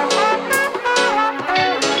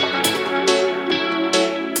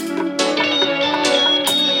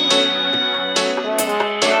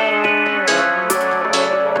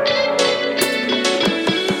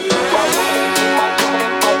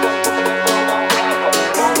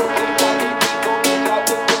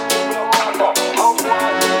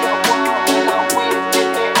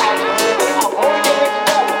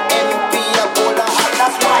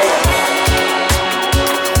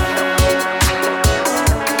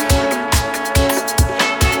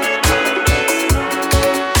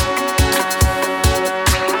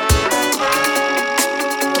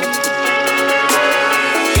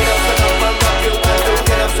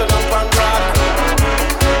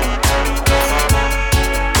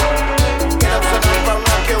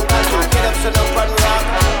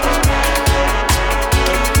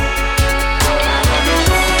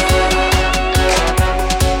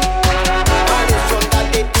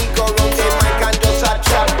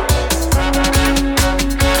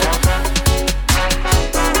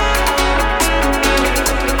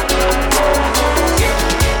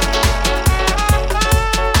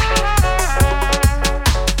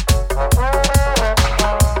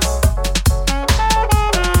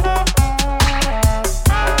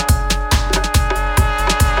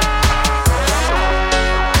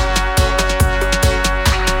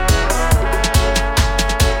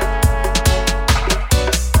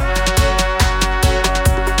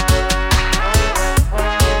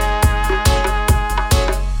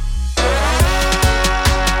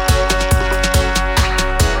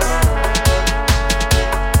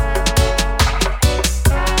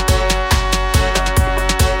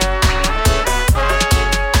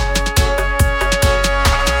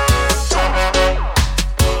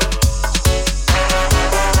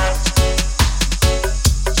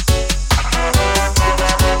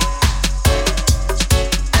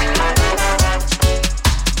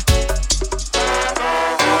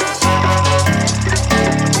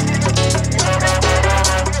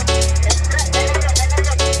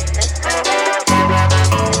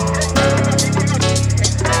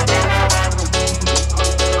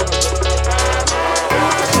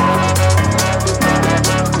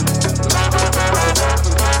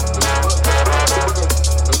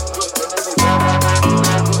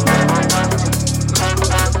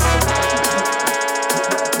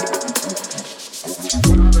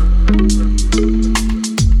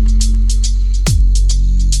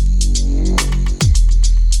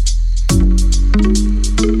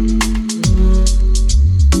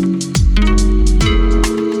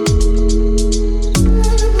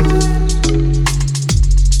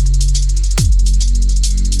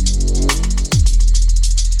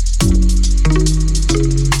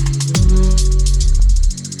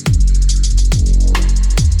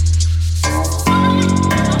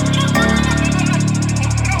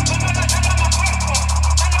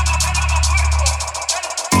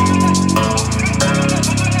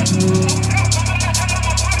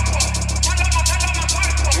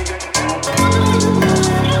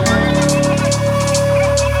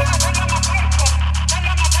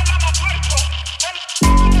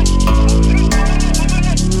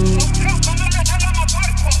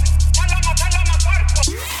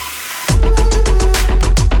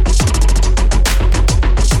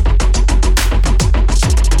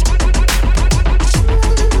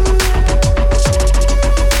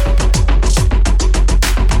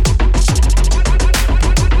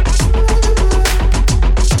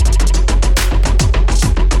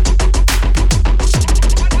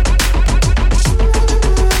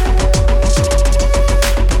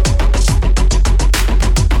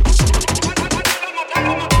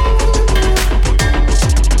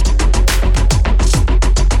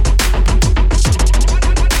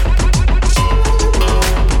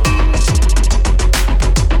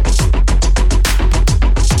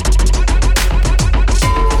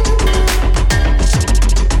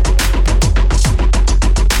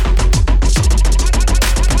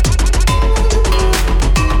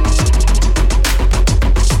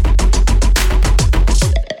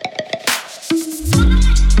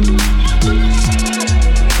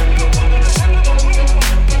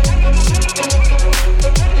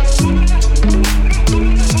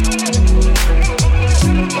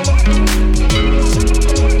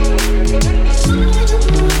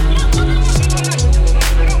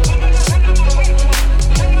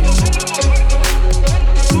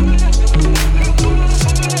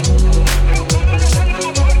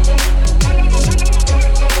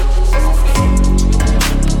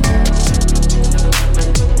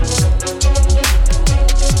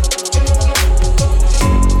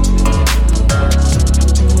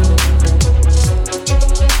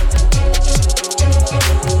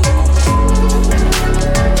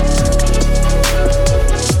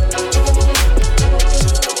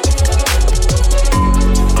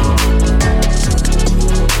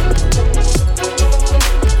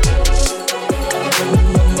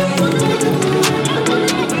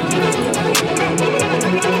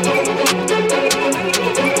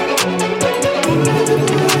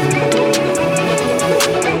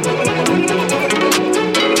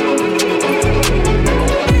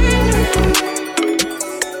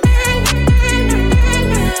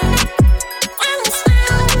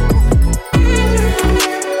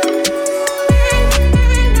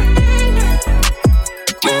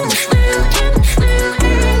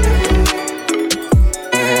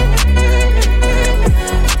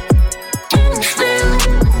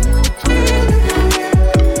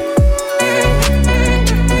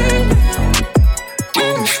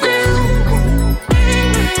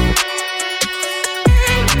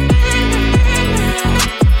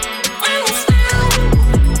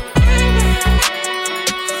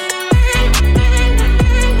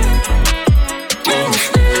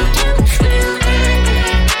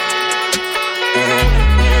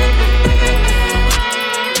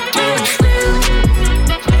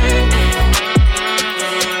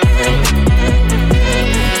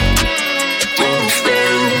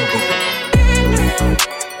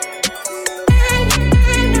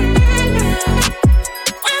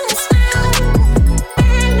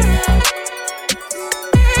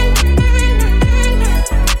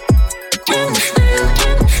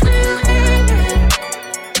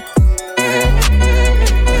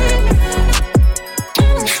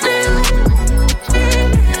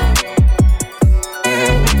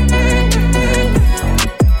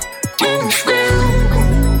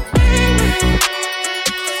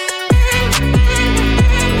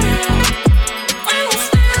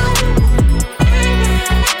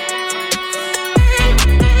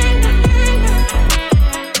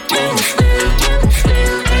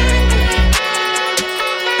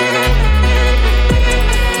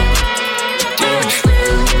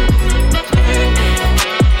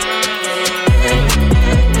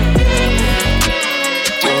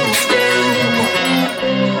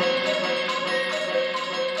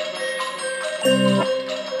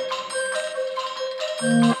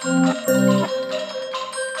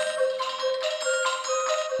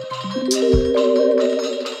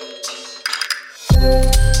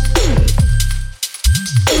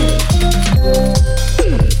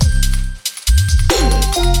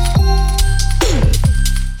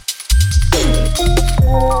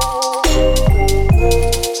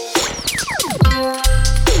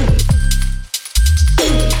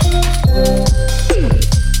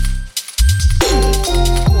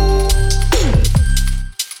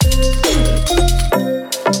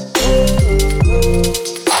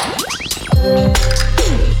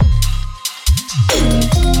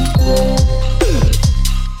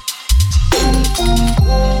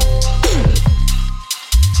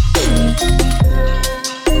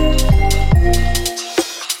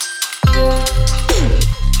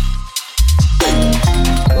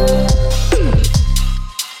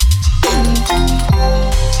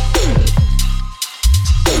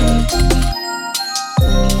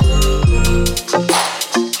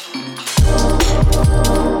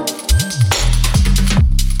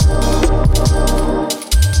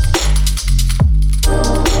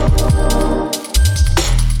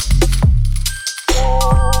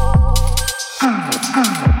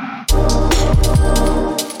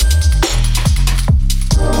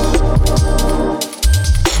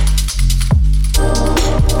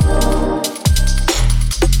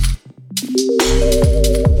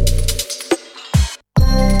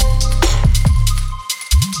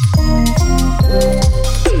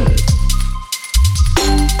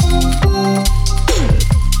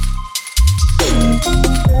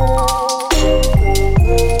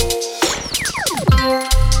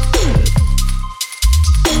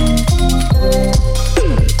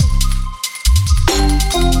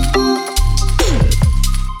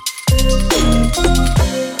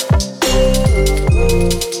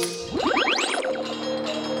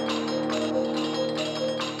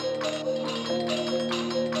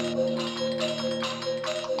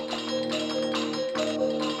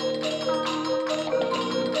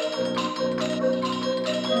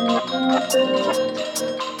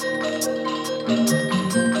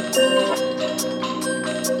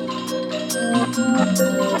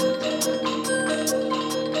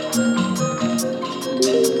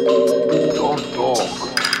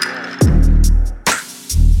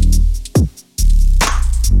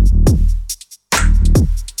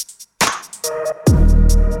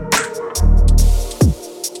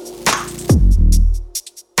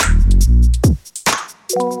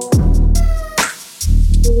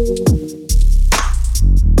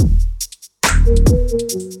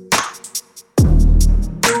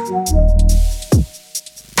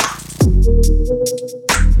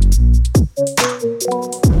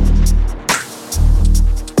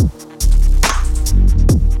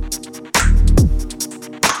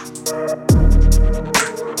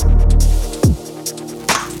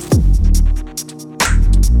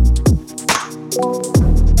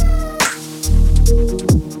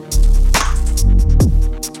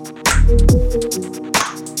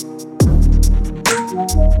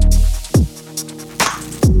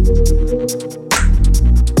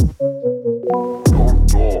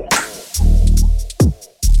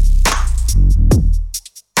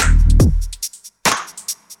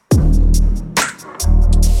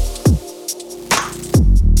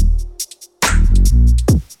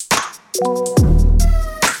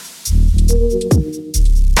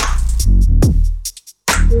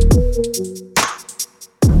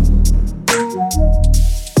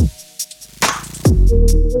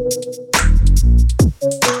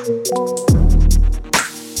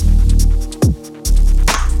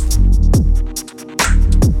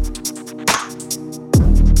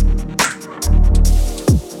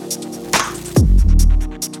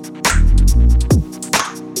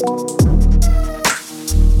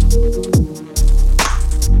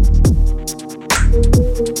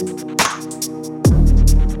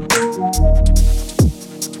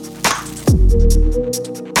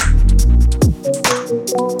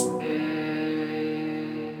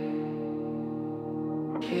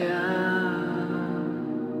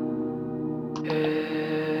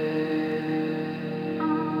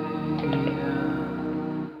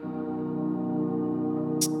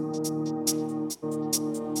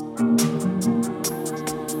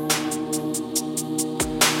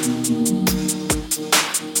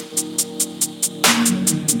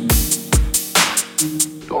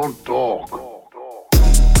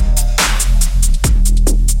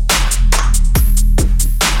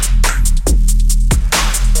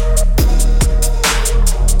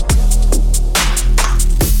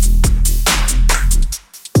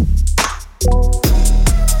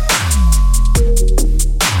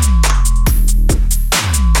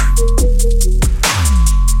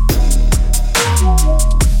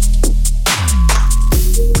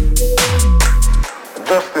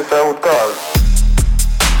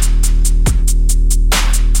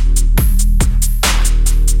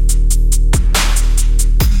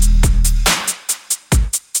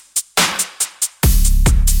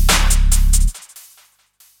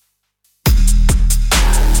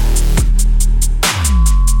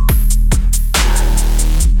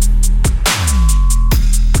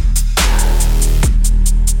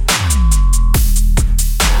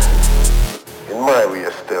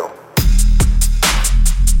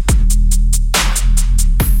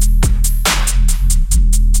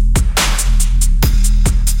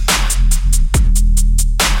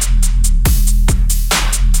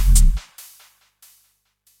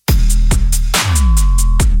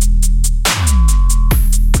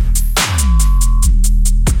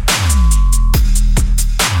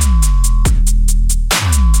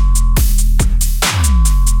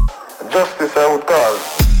 Justice I would call.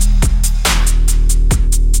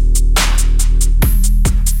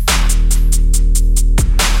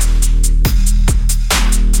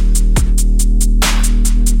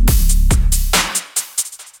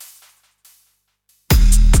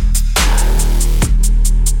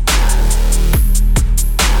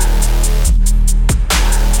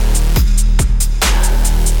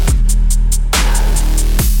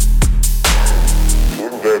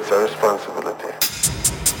 It's a responsibility.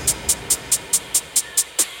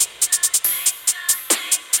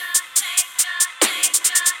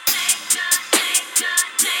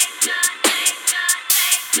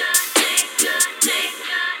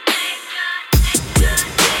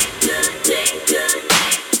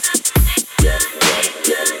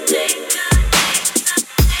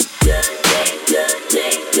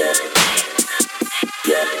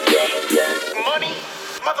 Money,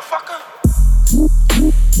 motherfucker.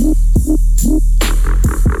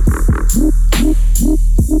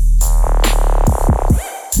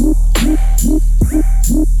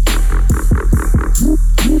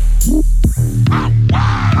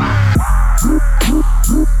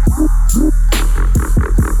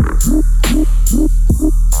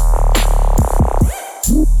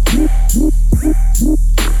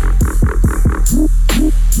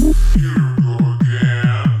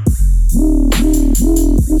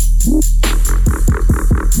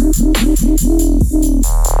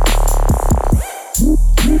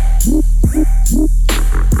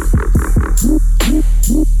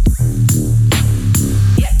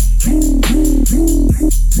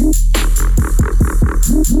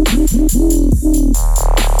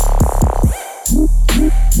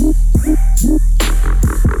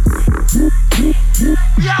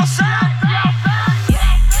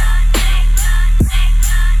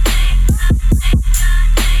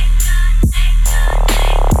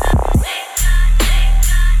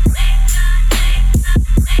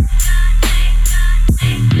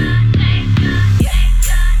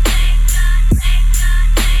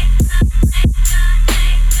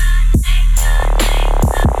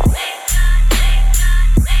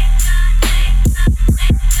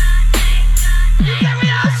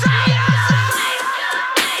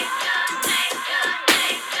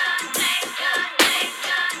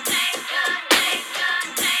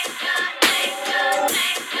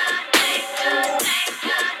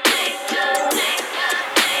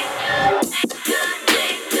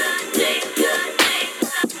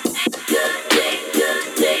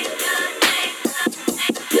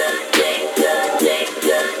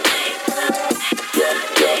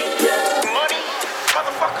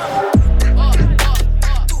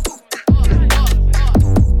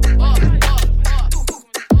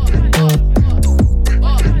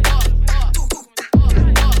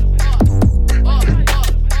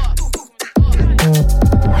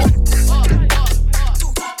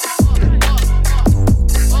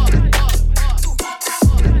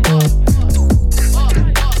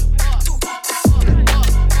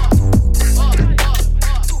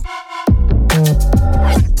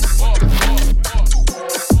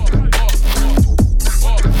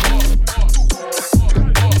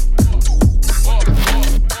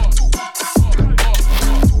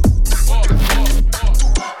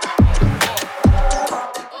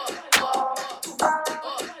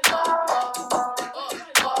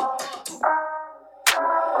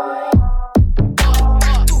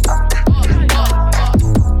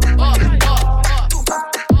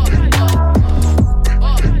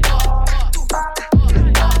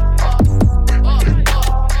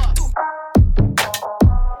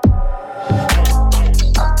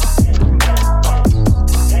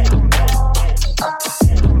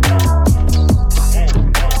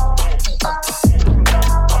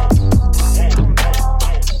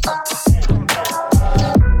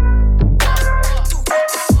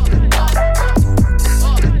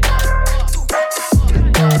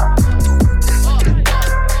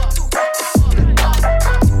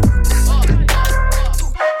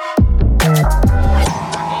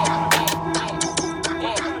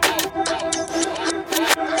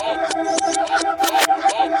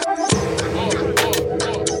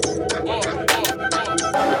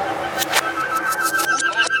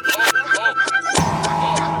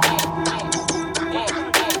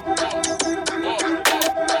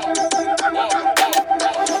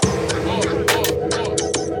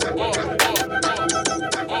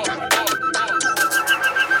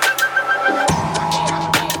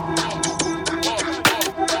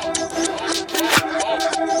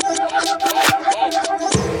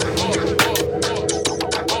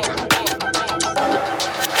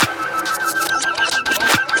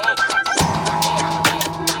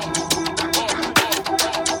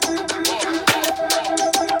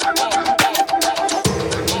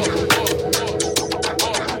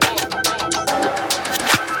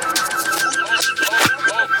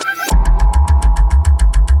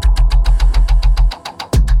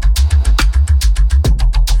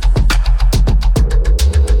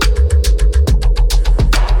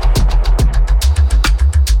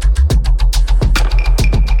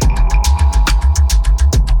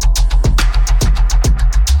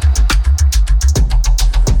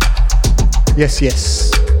 Yes,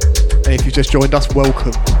 yes. And if you've just joined us,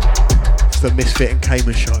 welcome to the Misfit and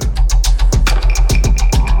Kamer show.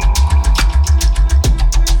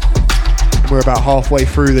 We're about halfway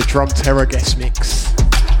through the Drumterror guest mix.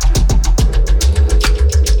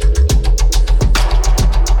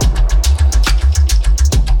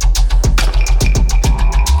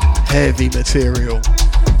 Heavy material.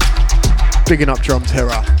 Bigging up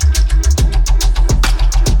Drumterror.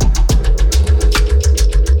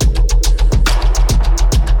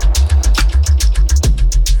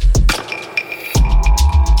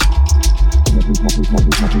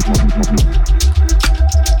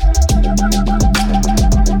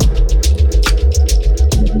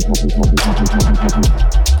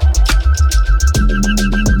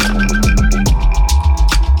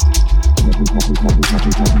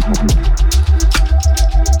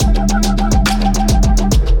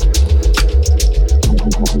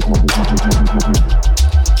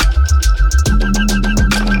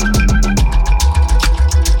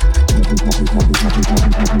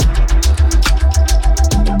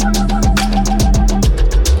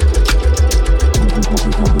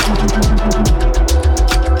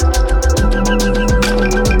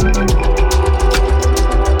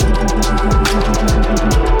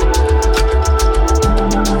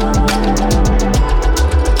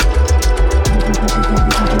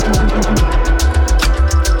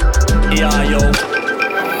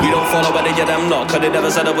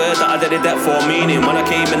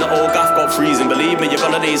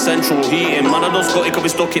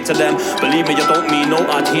 To them, believe me, you don't mean no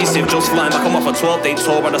adhesive. Just flying back, I'm off a 12-day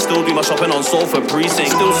tour, and I still do my shopping on Salford Precinct.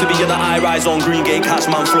 Still see me in the high-rise on Greengate, catch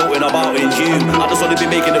man floating about in June. I just only be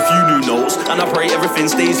making a few new notes, and I pray everything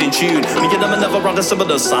stays in tune. Me and them never rather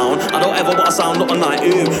similar sound. I don't ever want to sound nothing like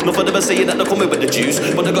ooh. Enough of them are saying that they're coming with the juice,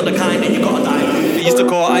 but they got the kind that you gotta die. They used to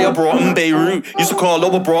call Aya Broughton Beirut, used to call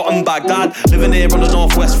Lower Broughton Baghdad. Living here on the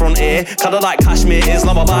northwest frontier, kinda like Kashmir,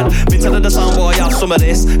 Islamabad. Been telling the soundboy have some of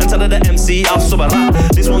this, and telling the MC have some of that.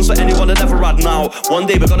 This one's for anyone that never had now. One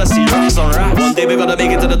day we gotta see racks on racks. One day we gotta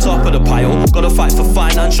make it to the top of the pile. Gotta fight for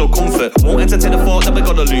financial comfort. Won't entertain a thought that we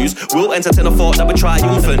gotta lose. We'll entertain a thought that we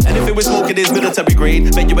triumphant. Anything we smoking is military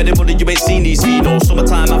grade. Bet you any money you ain't seen these phenos.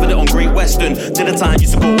 Summertime having it on Great Western. Dinner time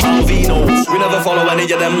used to go Alvinos. We never follow any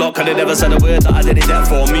of them lot, cause they never said a word that I did it there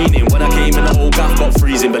for meaning. When I came in the whole gaff got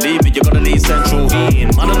freezing. Believe me, you gotta need central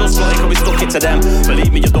heating. Man, I don't got it cause we stuck it to them.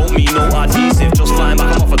 Believe me, you don't mean no adhesive. Just flying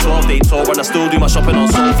back, I'm off a 12-day tour, and I still do my shopping on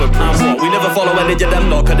Salford. We never follow any of them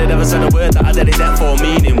lot, cause they never said a word that I did it there for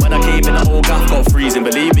meaning. When I came in the whole gaff got freezing.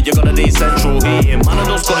 Believe me, you gotta need central heating. Man, I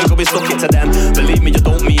don't got it cause we stuck it to them. Believe me, you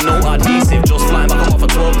don't mean no adhesive. Just flying back, I'm off a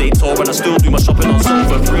 12-day tour, and I still do my shopping on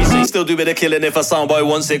Salford Precinct. Still do a bit of killing if a soundboy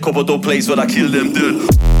wants it. Couple dope plays when I kill them dead.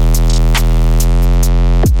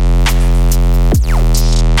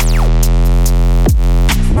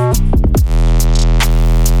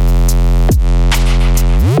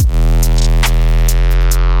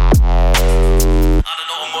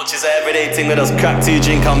 With us crack tea,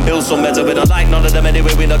 drink and build some better. We don't like none of them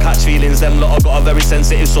anyway, we don't catch feelings. Them lot have got a very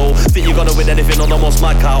sensitive soul. Think you gotta win anything on almost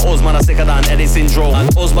mad car. Us man are sicker than Eddie syndrome. And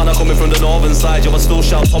us man are coming from the northern side. You must still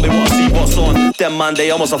shout, tell me what I see, what's on. Them man, they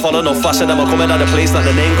almost have followed no fashion. Them are coming out of the place like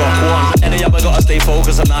the name got one. Any of we gotta stay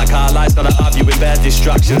focused on that car. Life's gonna have you with bad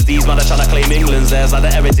distractions. These man are trying to claim England's theirs, like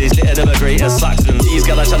the heritage, the immigrantors, Saxons. These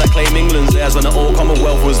guys are trying to claim England's theirs when the old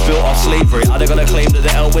Commonwealth was built off slavery. Are they gonna claim that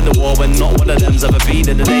they helped win the war when not one of them's ever been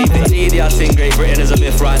in the Navy? Idiots in Great Britain is a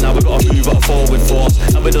myth right now. We gotta move up forward force,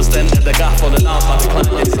 and we just enter the gap on the dance like we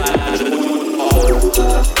can't inside.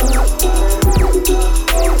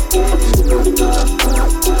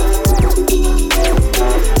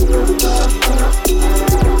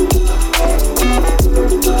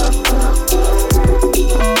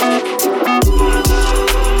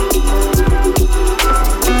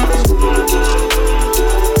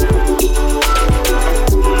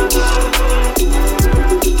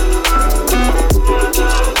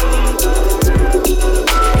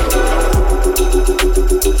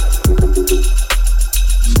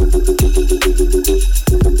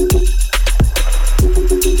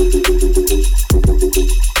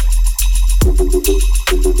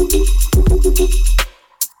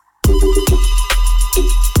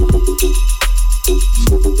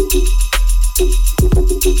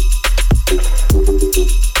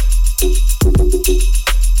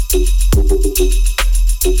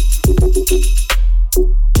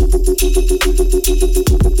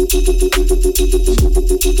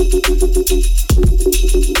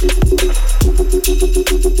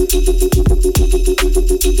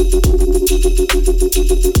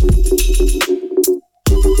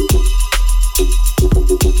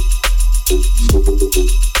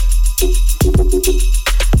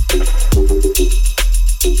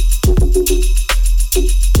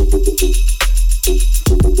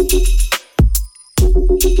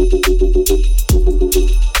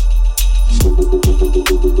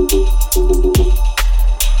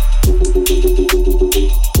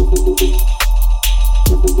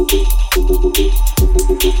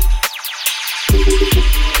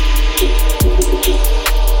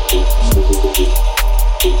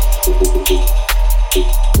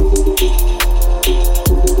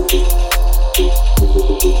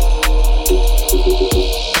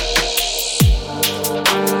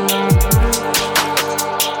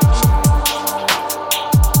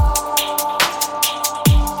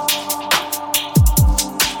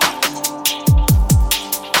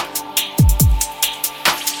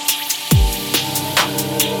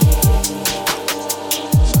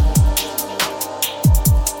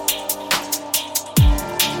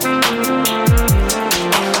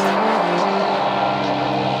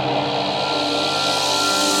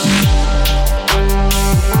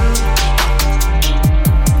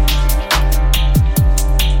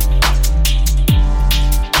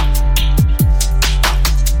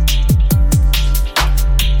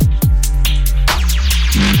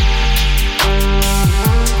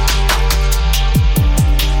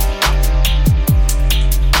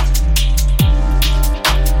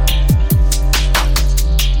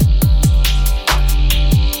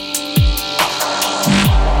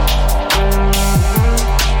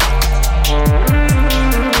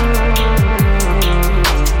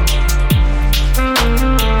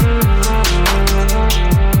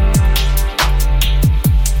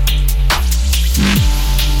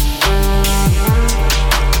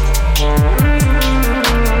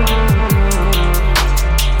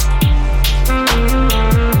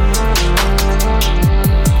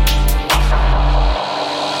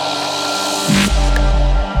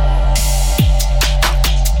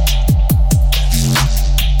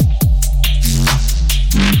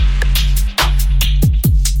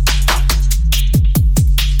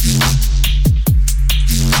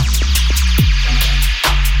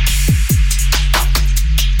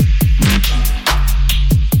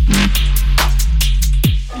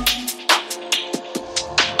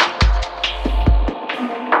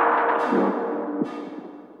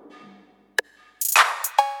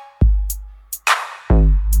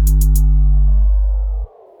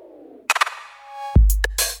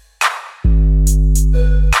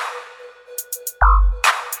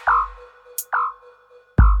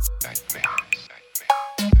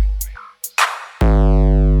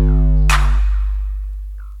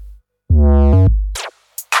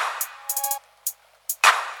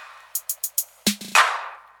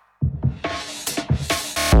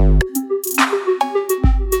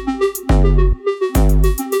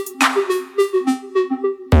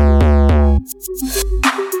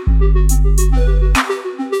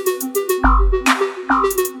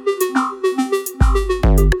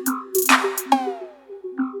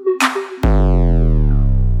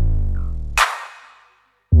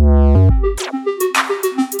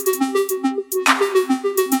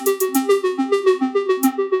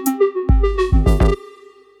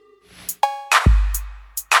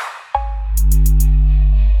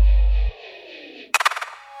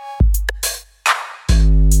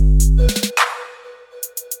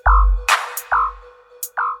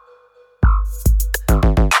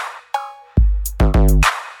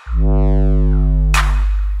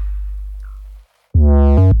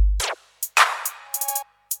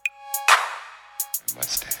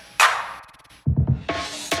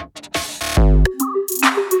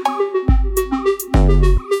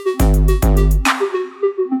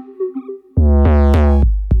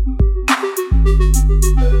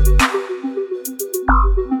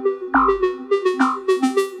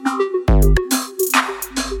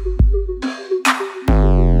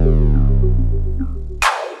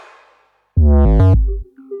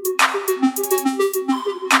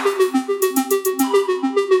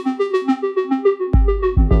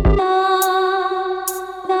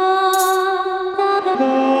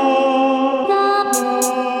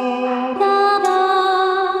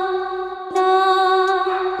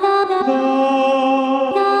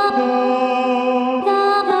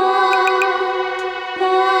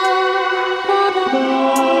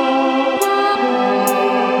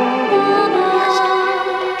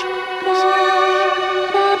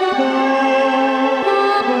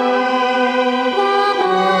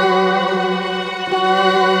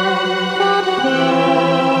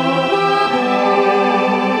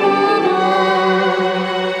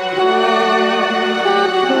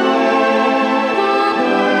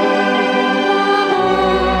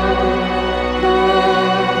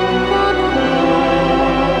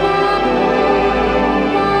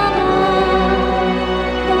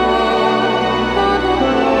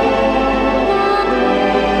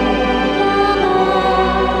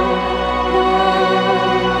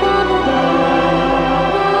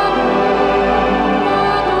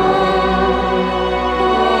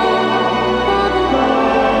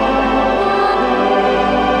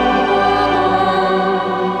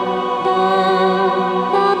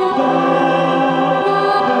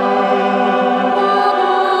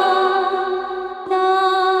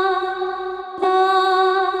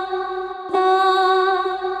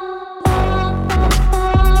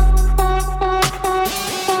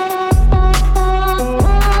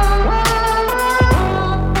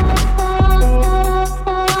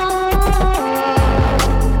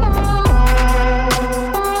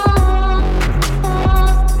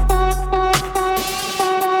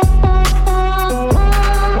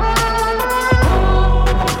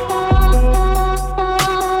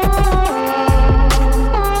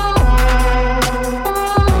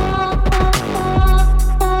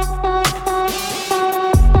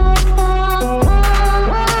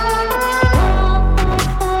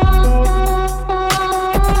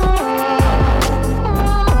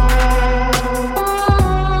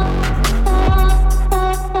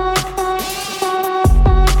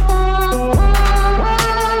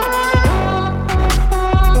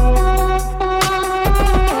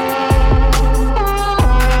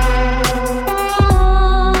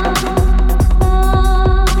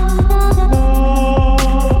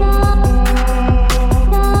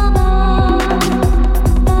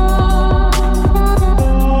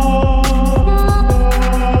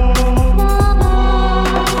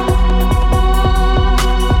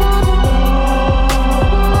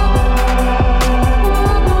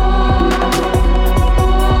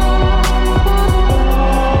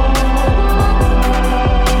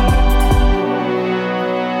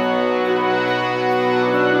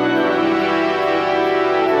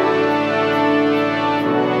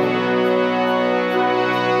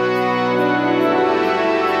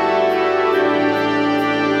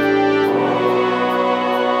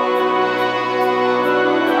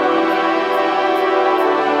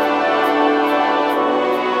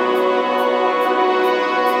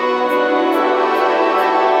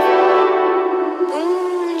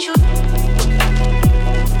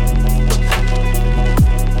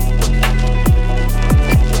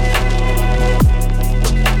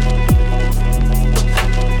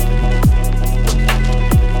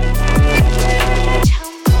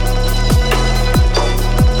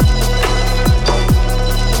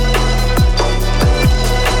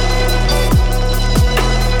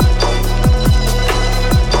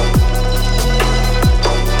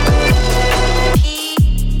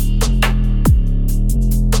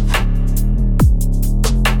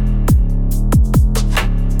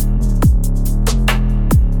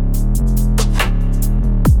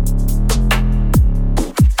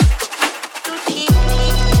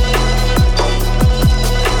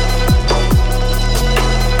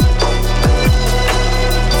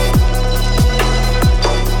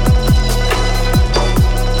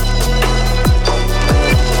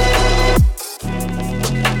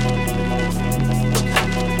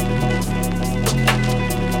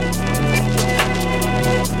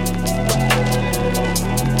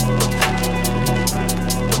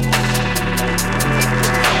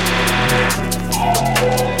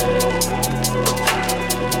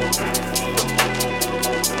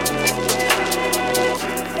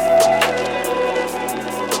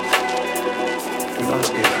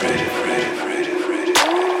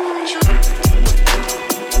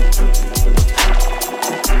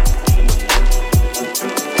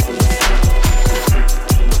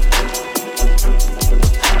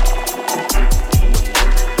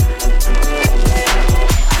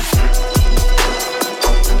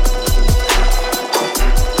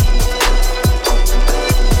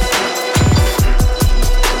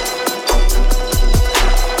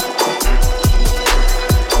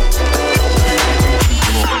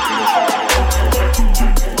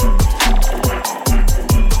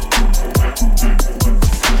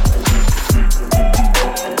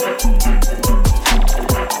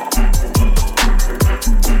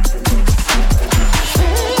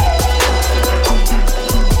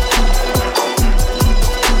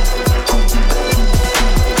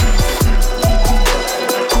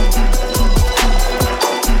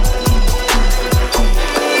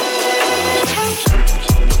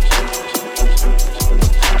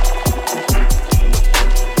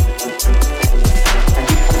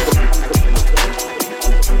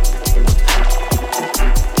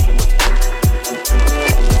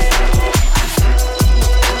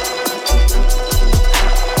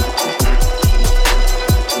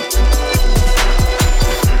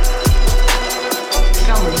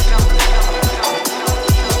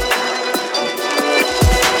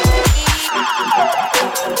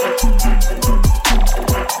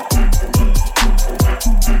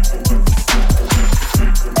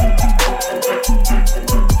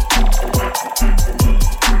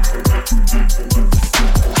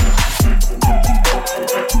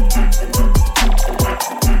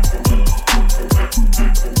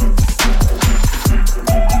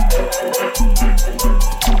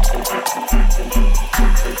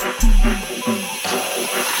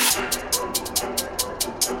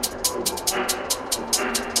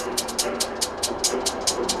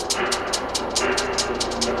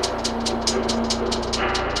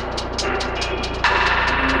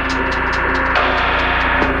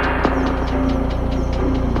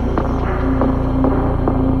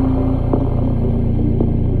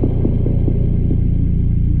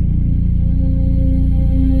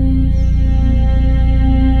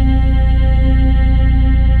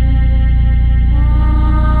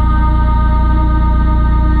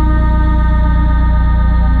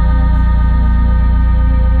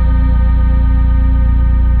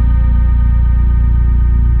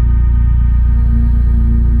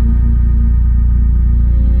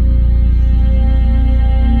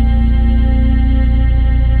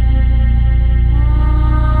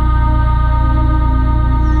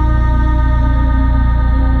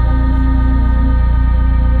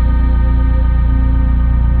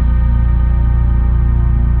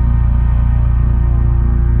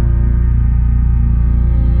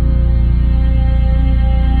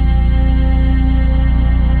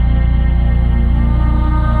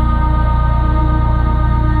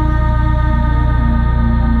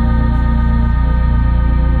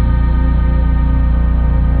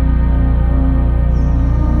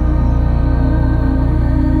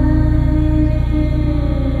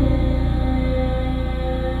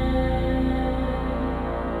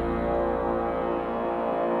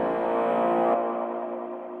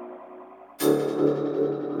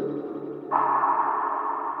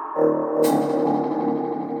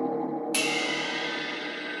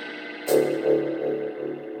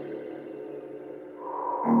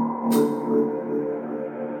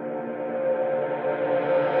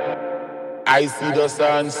 I see the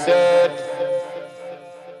sunset.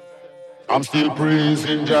 I'm still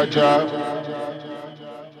praising Jaja.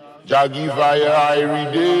 Jah give fire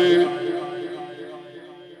every day.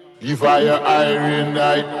 Give fire every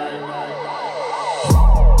night.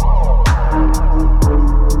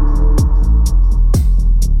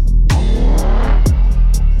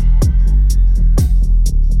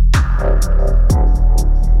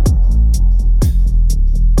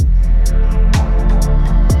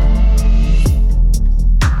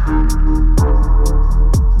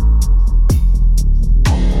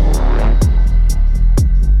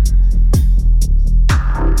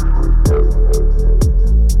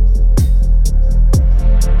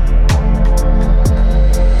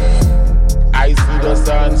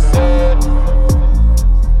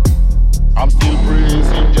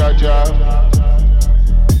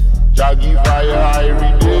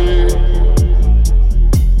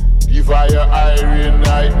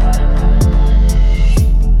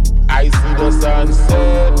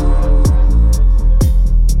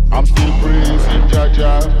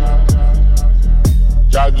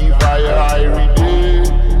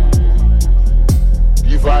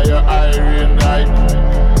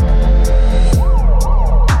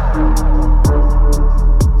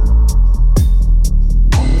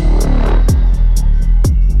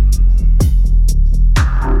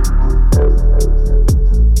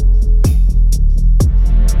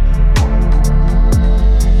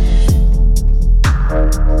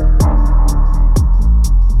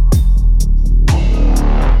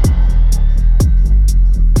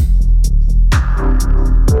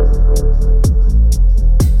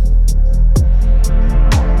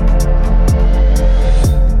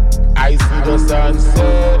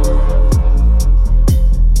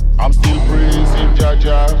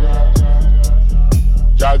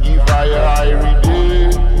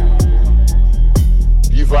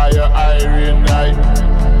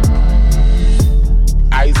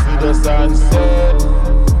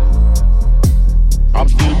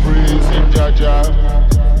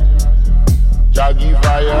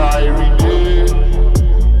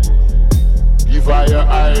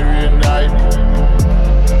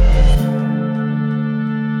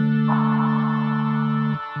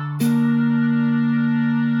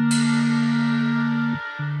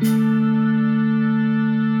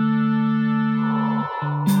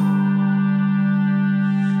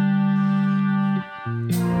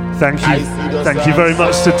 Thank you very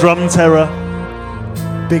much to Drumterror.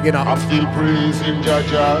 Bigging up. I'm still praising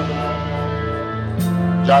Jaja.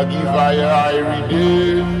 Jah give fire every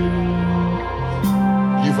day.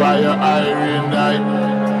 Give fire every night.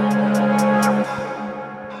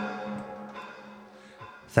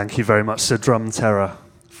 Thank you very much to Drumterror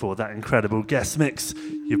for that incredible guest mix.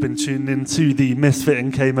 You've been tuned into the Misfit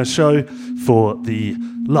and Kamer show for the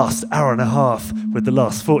last hour and a half, with the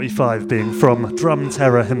last 45 being from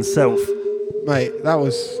Drumterror himself. Mate, that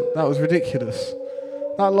was ridiculous.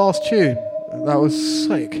 That last tune, that was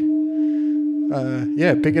sick.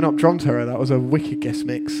 Yeah, bigging up Drumterror. That was a wicked guest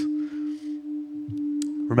mix.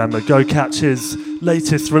 Remember, go catch his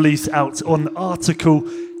latest release out on Article,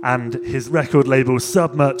 and his record label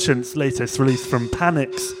Submerchant's latest release from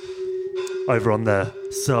Panics over on their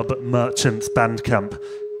Submerchant's Bandcamp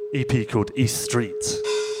EP called East Street.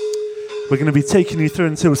 We're going to be taking you through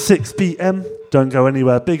until 6 p.m. Don't go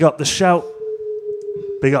anywhere. Big up the shout.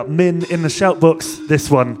 Big up Min in the shout box. This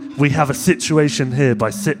one, We Have a Situation Here by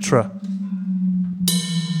Citra.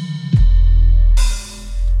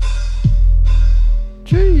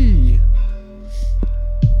 Gee.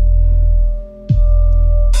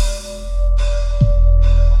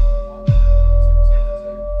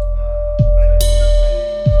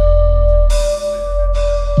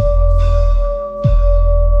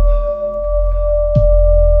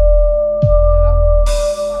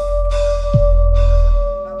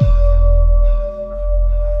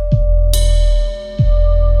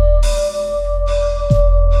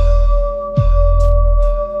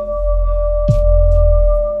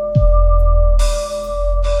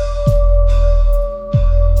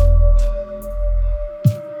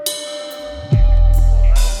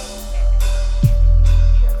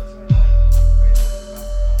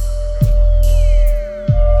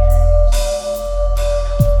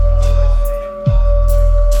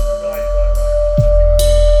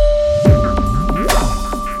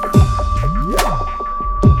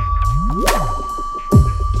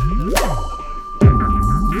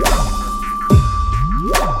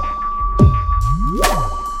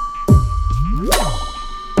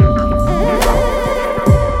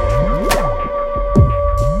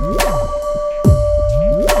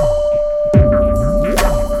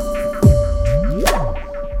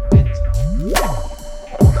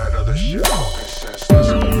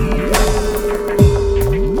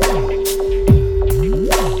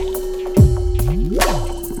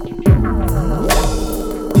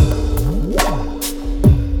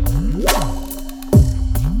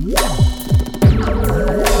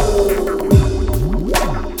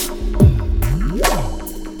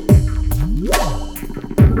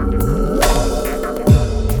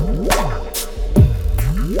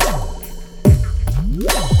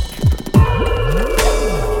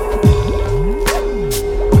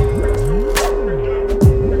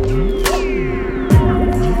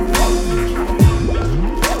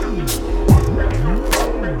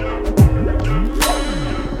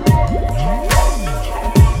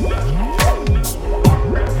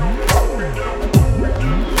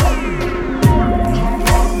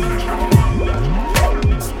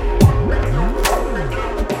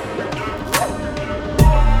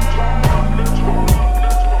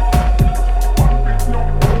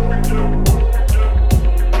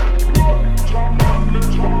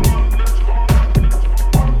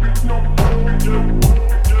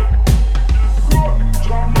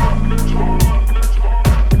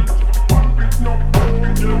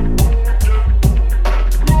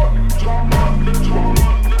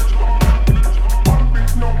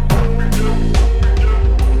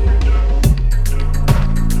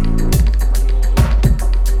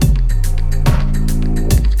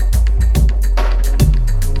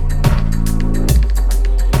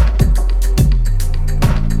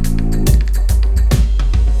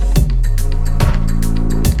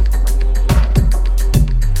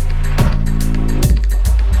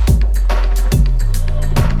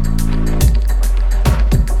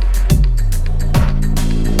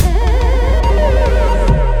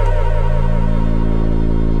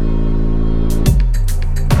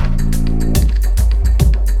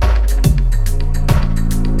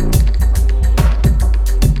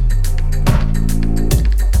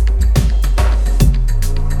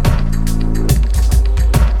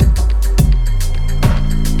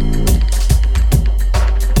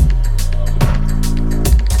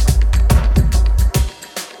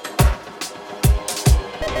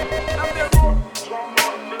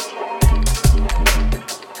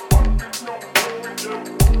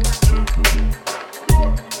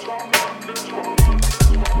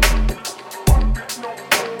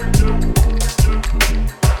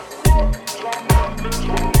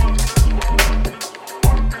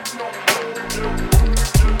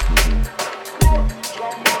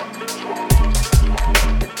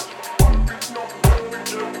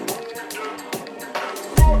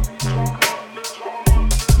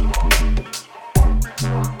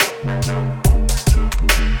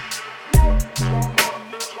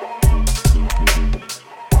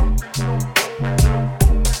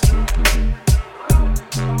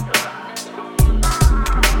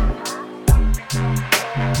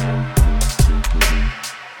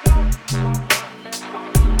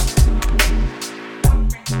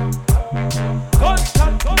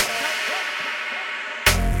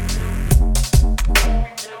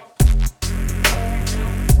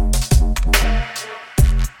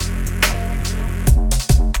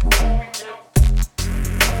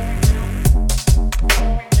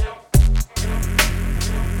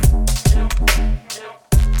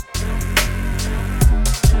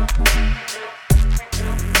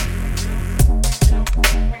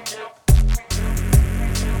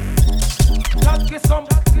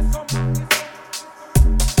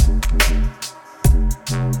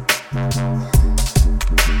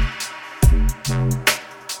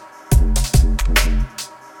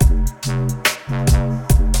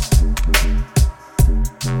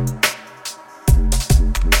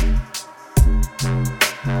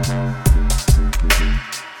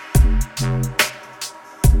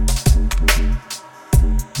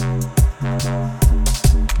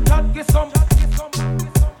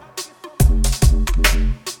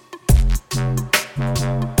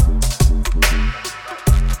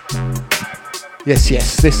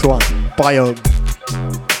 Yes, this one, Biome.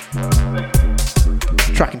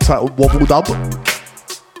 Track entitled Wobble Dub.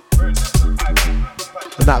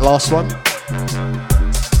 And that last one,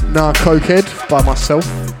 Nah Cokehead by myself.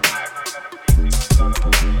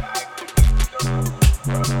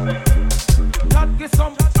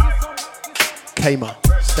 Kamer,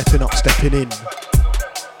 stepping up, stepping in.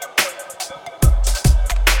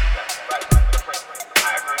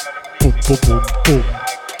 Boom, boom, boom, boom.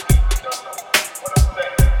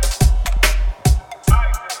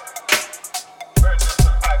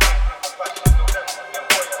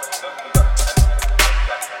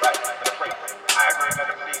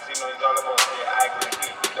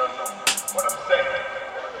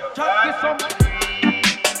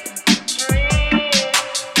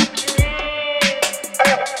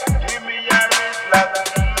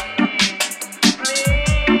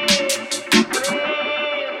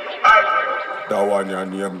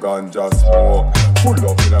 Name ganja smoke. Pull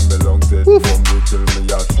up in a me lungs, it bum you till me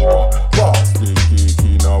a smoke. Pass the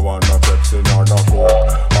key, no one a Pepsi nor no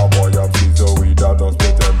Coke. A boy a piece of weed that does the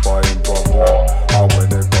temper in provoke. And when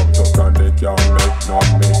they come to can they can't make no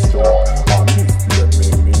mistake. And mistake me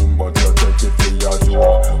mean, but you take it for your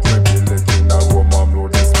joke. We be lit in a room and blow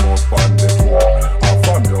the smoke on the floor. And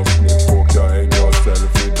from your sneak poke, you hang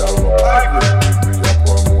yourself with a rope. I will a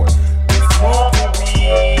promote. Smoke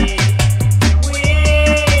weed.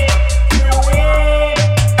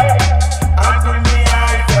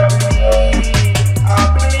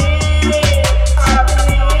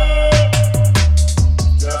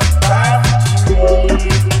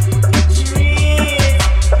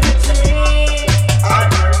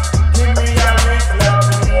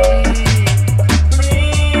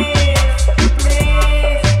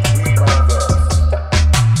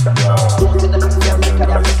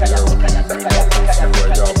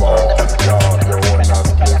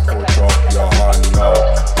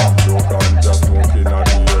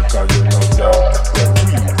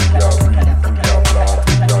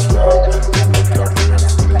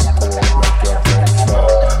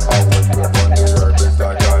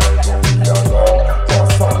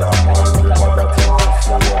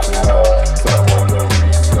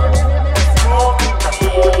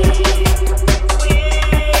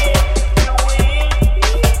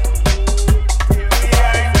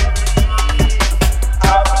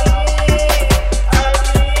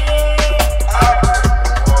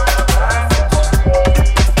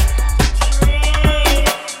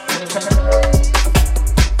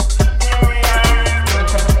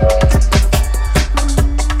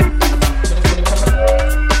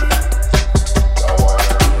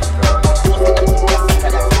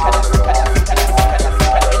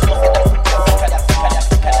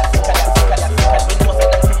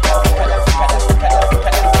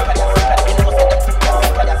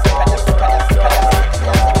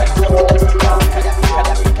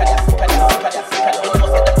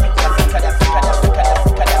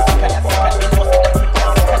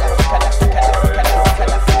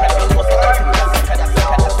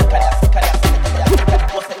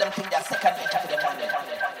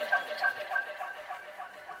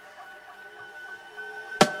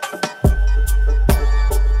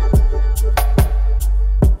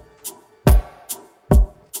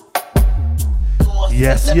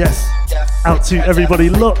 Yes, out to everybody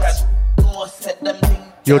locked.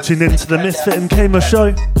 You're tuned in to the Misfit and Kamer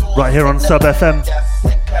show, right here on Sub FM.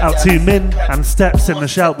 Out to Min and Steps in the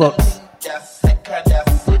shout box.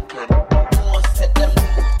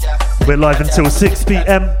 We're live until 6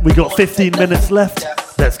 PM. We got 15 minutes left.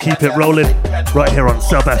 Let's keep it rolling, right here on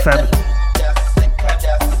Sub FM.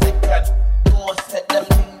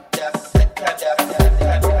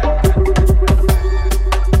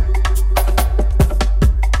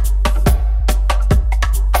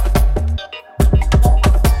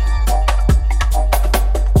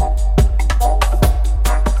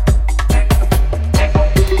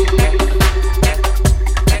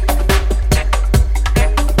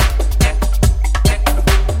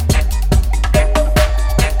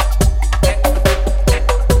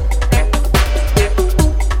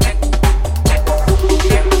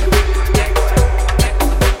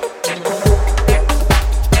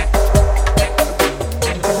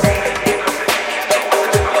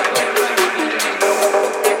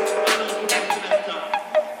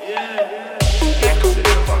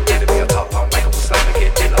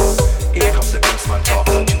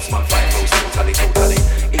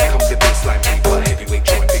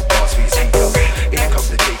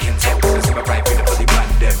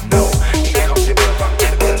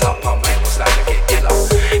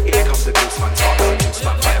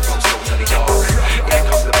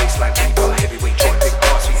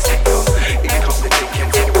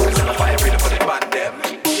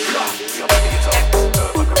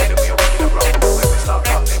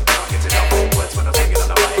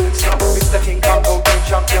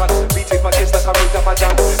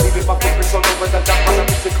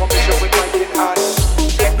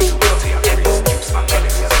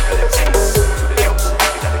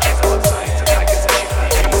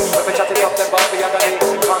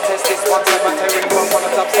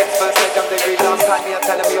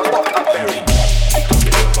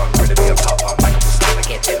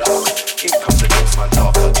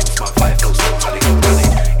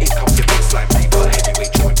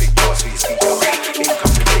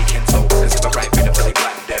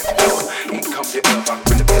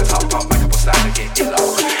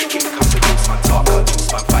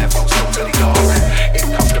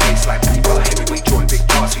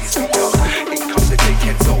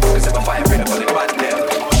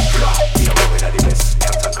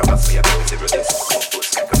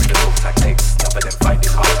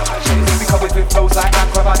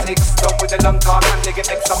 mix. Done with the long time and nigga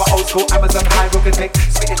X. I'm a old school Amazon hieroglyphic.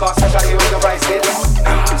 Spitting bar slash I hear all the rice hit.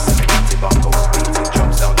 Nah, cinematic bongos, beating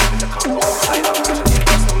drums down in the Congo. Slide out, catch a near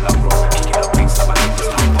bus, no love roll. Kicking up beats, I'm a nigga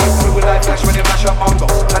just humble. Through with live flash when they mash up Mongo.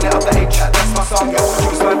 Turn it up the 8 chat, that's my song, yo.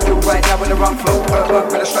 Choose my feel right now with the run flow. Urban,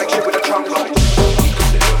 with a strike shit with a trunk lock.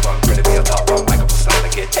 Really be a top one, mic up a stand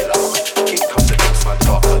and get illa. In comes the next man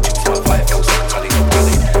talker, choose my 5 L's and Tully no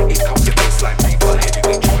Gully. In comes the baseline people,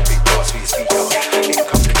 heavyweight joint, big boss for your speaker. In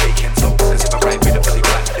comes the J Kenzo, as if I ride with a Billy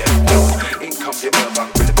Black them. In comes the urban,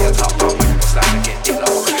 really be a top one, mic up a stand and get illa.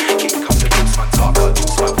 In comes the next man talker,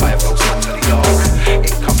 choose my 5 L's and Tully no.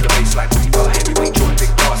 In comes the baseline people, heavyweight joint,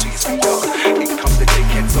 big boss for your speaker. In comes the J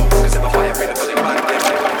Kenzo, as if I ride with a Billy Black them.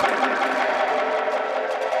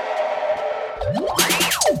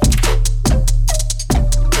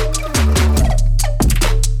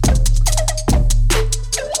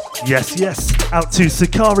 Yes, yes. Out to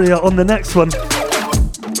Sicaria on the next one.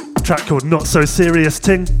 Track called Not So Serious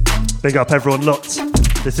Ting. Big up everyone locked.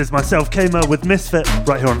 This is myself, Kamer, with Misfit,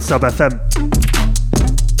 right here on Sub FM.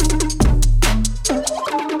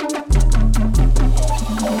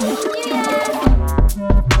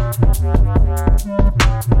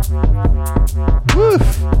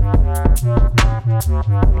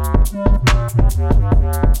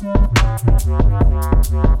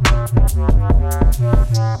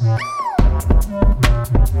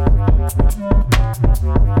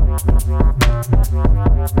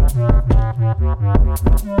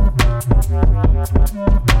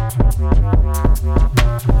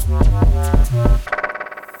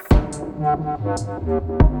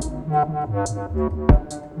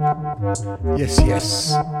 Yes,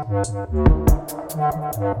 yes.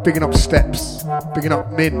 Bigging up Steps, bigging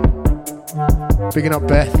up Min, bigging up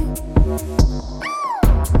Beth.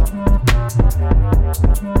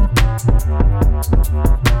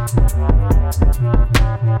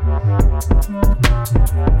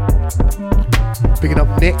 Bigging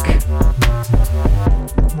up Nick.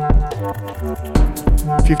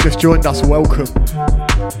 If you've just joined us, welcome.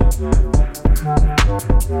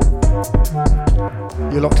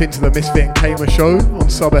 You're locked into the Misfit and Kamer show on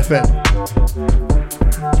Sub FM.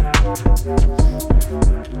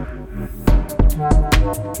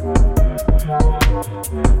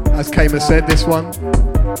 As Kamer said, this one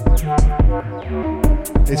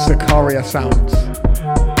is Sicaria Sounds.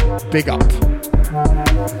 Big up.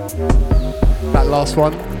 That last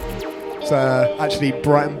one is actually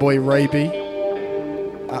Brighton Boy Raby.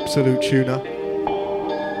 Absolute tuner.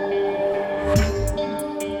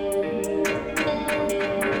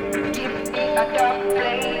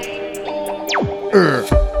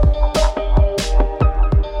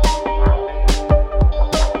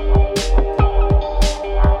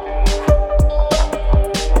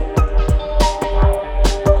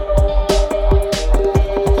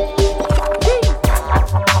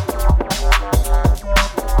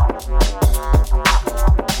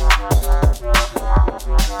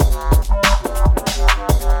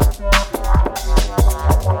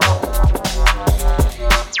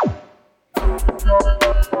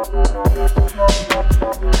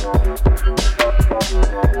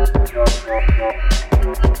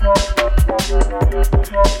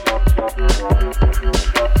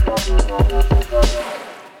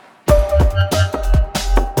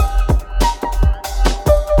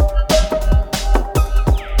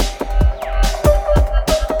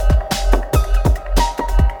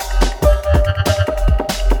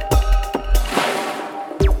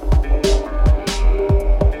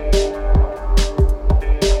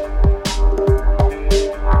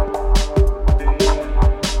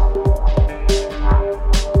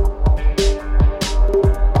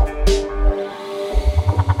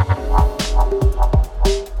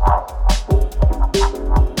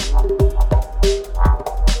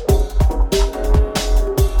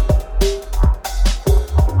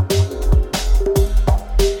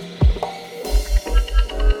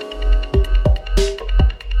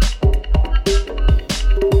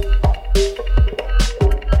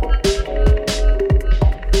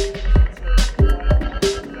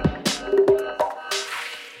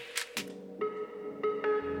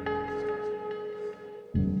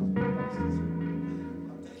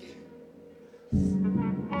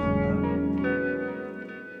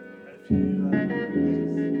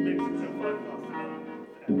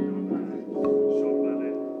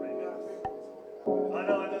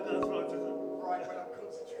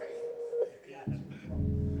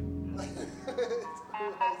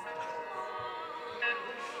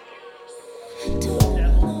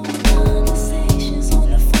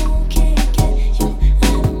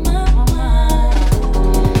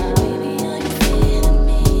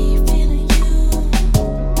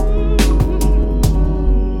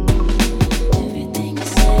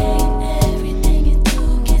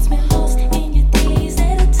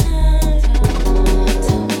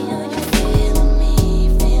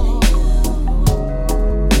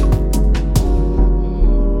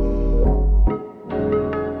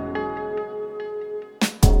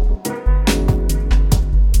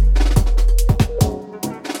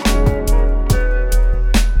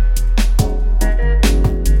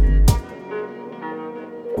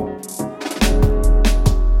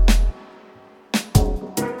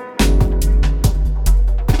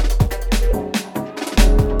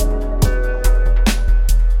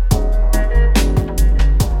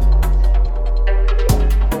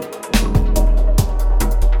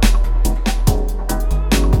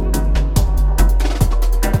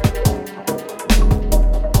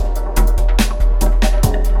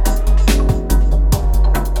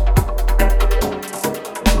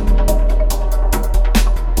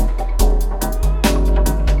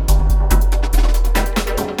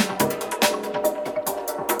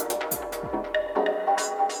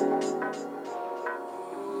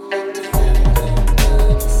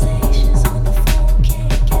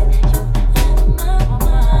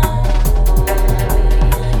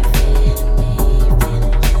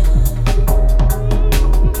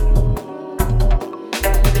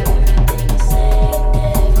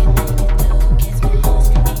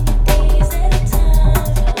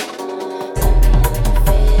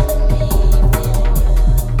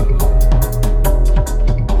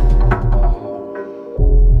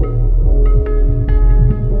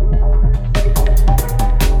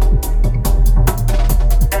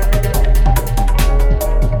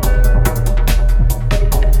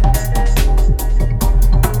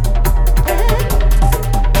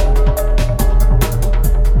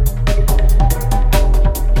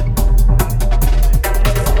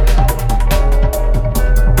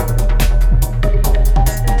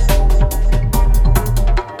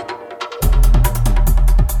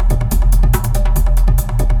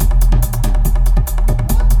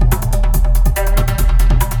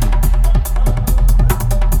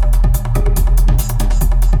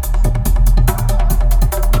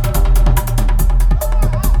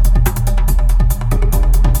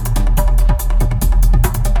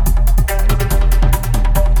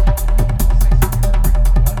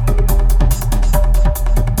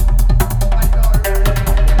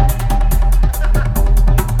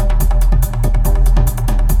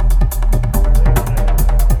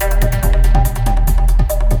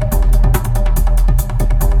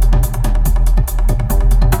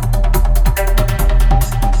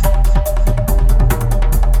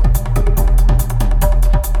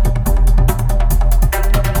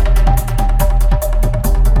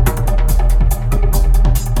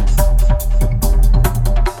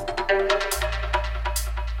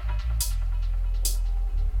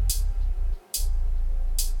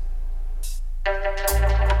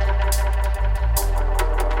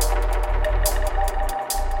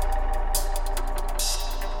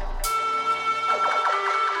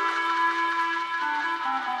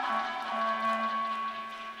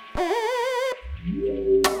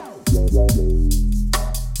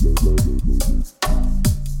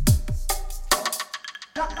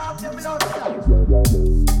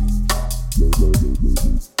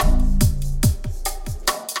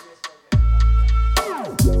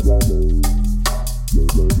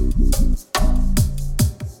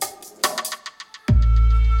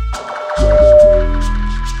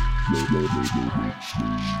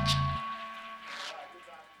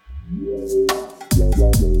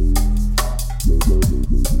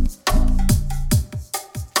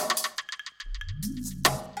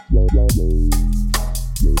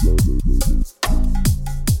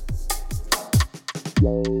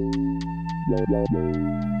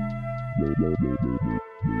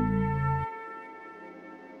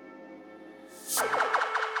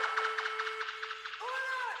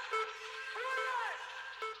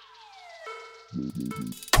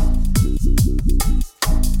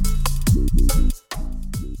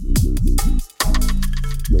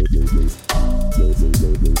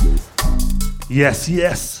 Yes,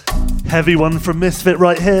 yes. Heavy one from Misfit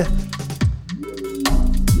right here.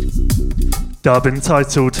 Dub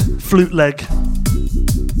entitled Flute Leg.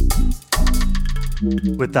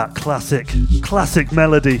 With that classic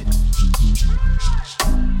melody.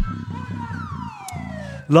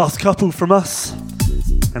 Last couple from us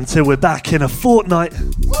until we're back in a fortnight.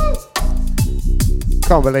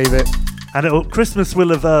 Can't believe it. And Christmas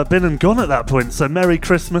will have been and gone at that point, so Merry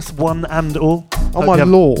Christmas, one and all. Oh my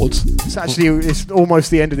lord. It's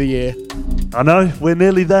almost the end of the year. I know, we're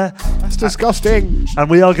nearly there. That's disgusting. And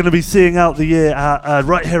we are going to be seeing out the year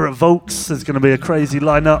right here at Volks. There's going to be a crazy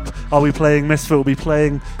lineup. Are we playing? Misfit will be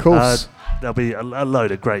playing. Of course. There'll be a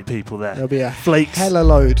load of great people there. There'll be a Flakes. hella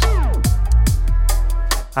load.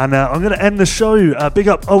 And I'm going to end the show. Big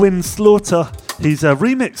up Owen Slaughter. He's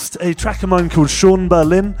remixed a track of mine called Sean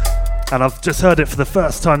Berlin. And I've just heard it for the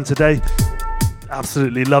first time today.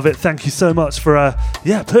 Absolutely love it. Thank you so much for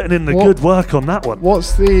putting in the good work on that one.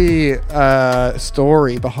 What's the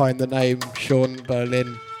story behind the name Sean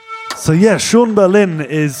Berlin? So yeah, Sean Berlin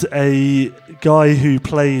is a guy who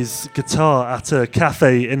plays guitar at a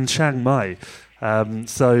cafe in Chiang Mai.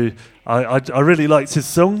 So I really liked his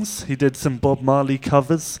songs. He did some Bob Marley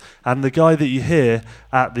covers, and the guy that you hear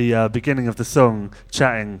at the beginning of the song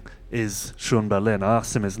chatting is Sean Berlin. I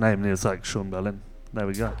asked him his name and he was like, Sean Berlin. There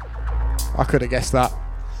we go. I could have guessed that.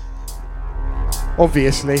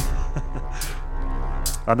 Obviously.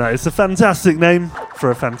 I know, it's a fantastic name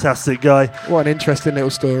for a fantastic guy. What an interesting little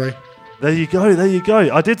story. There you go.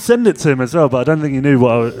 I did send it to him as well, but I don't think he knew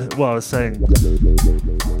what I was saying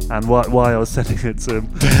and why I was sending it to him.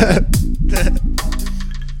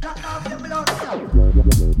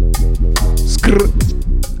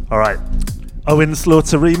 All right. Owen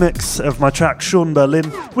Slaughter remix of my track Sean Berlin,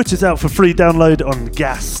 which is out for free download on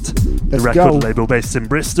Gast, the record label based in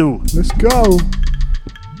Bristol. Let's go.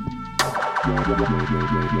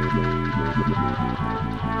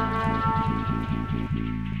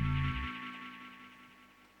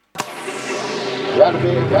 This is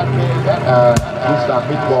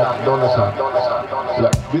big walk down this song.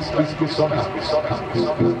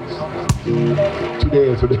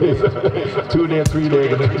 Today, 2 days, 3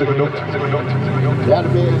 days.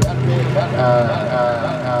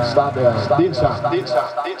 Start there. This song.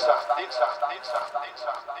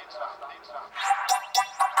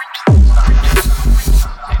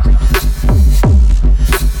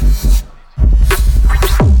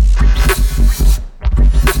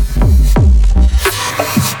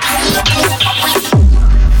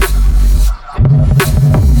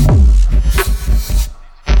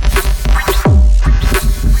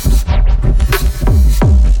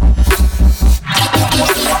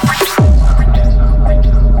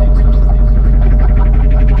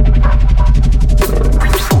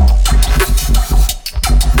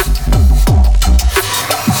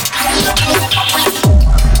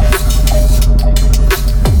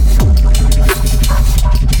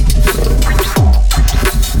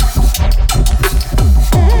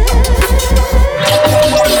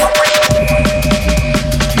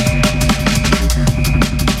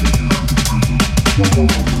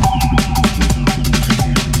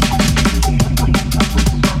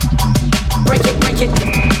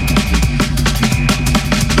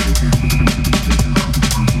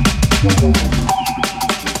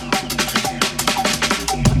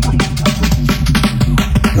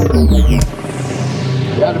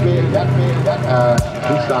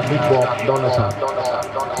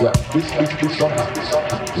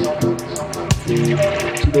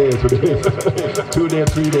 2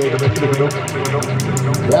 days, 3 days. Start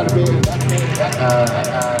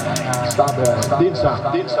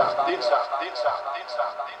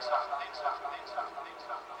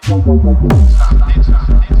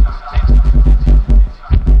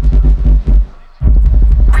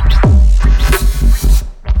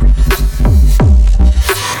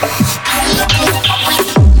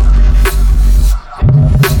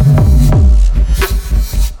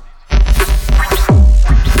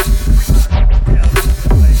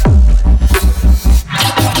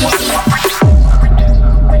What?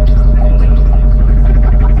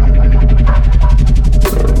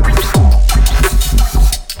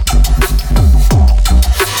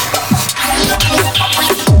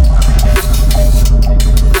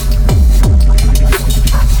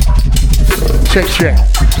 check.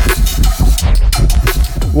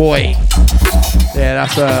 Boy. Yeah,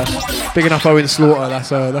 that's big enough Owen Slaughter.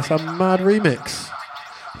 That's a mad remix.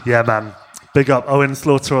 Yeah, man. Big up Owen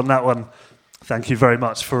Slaughter on that one. Thank you very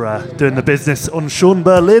much for doing the business on Sean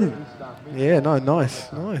Berlin. Yeah, no, nice.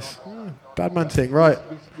 Yeah, bad man thing. Right.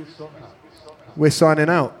 We're signing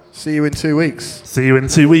out. See you in 2 weeks. See you in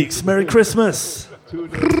 2 weeks. Merry Christmas.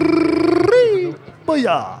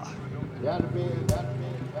 Booyah.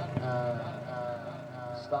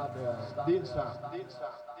 Start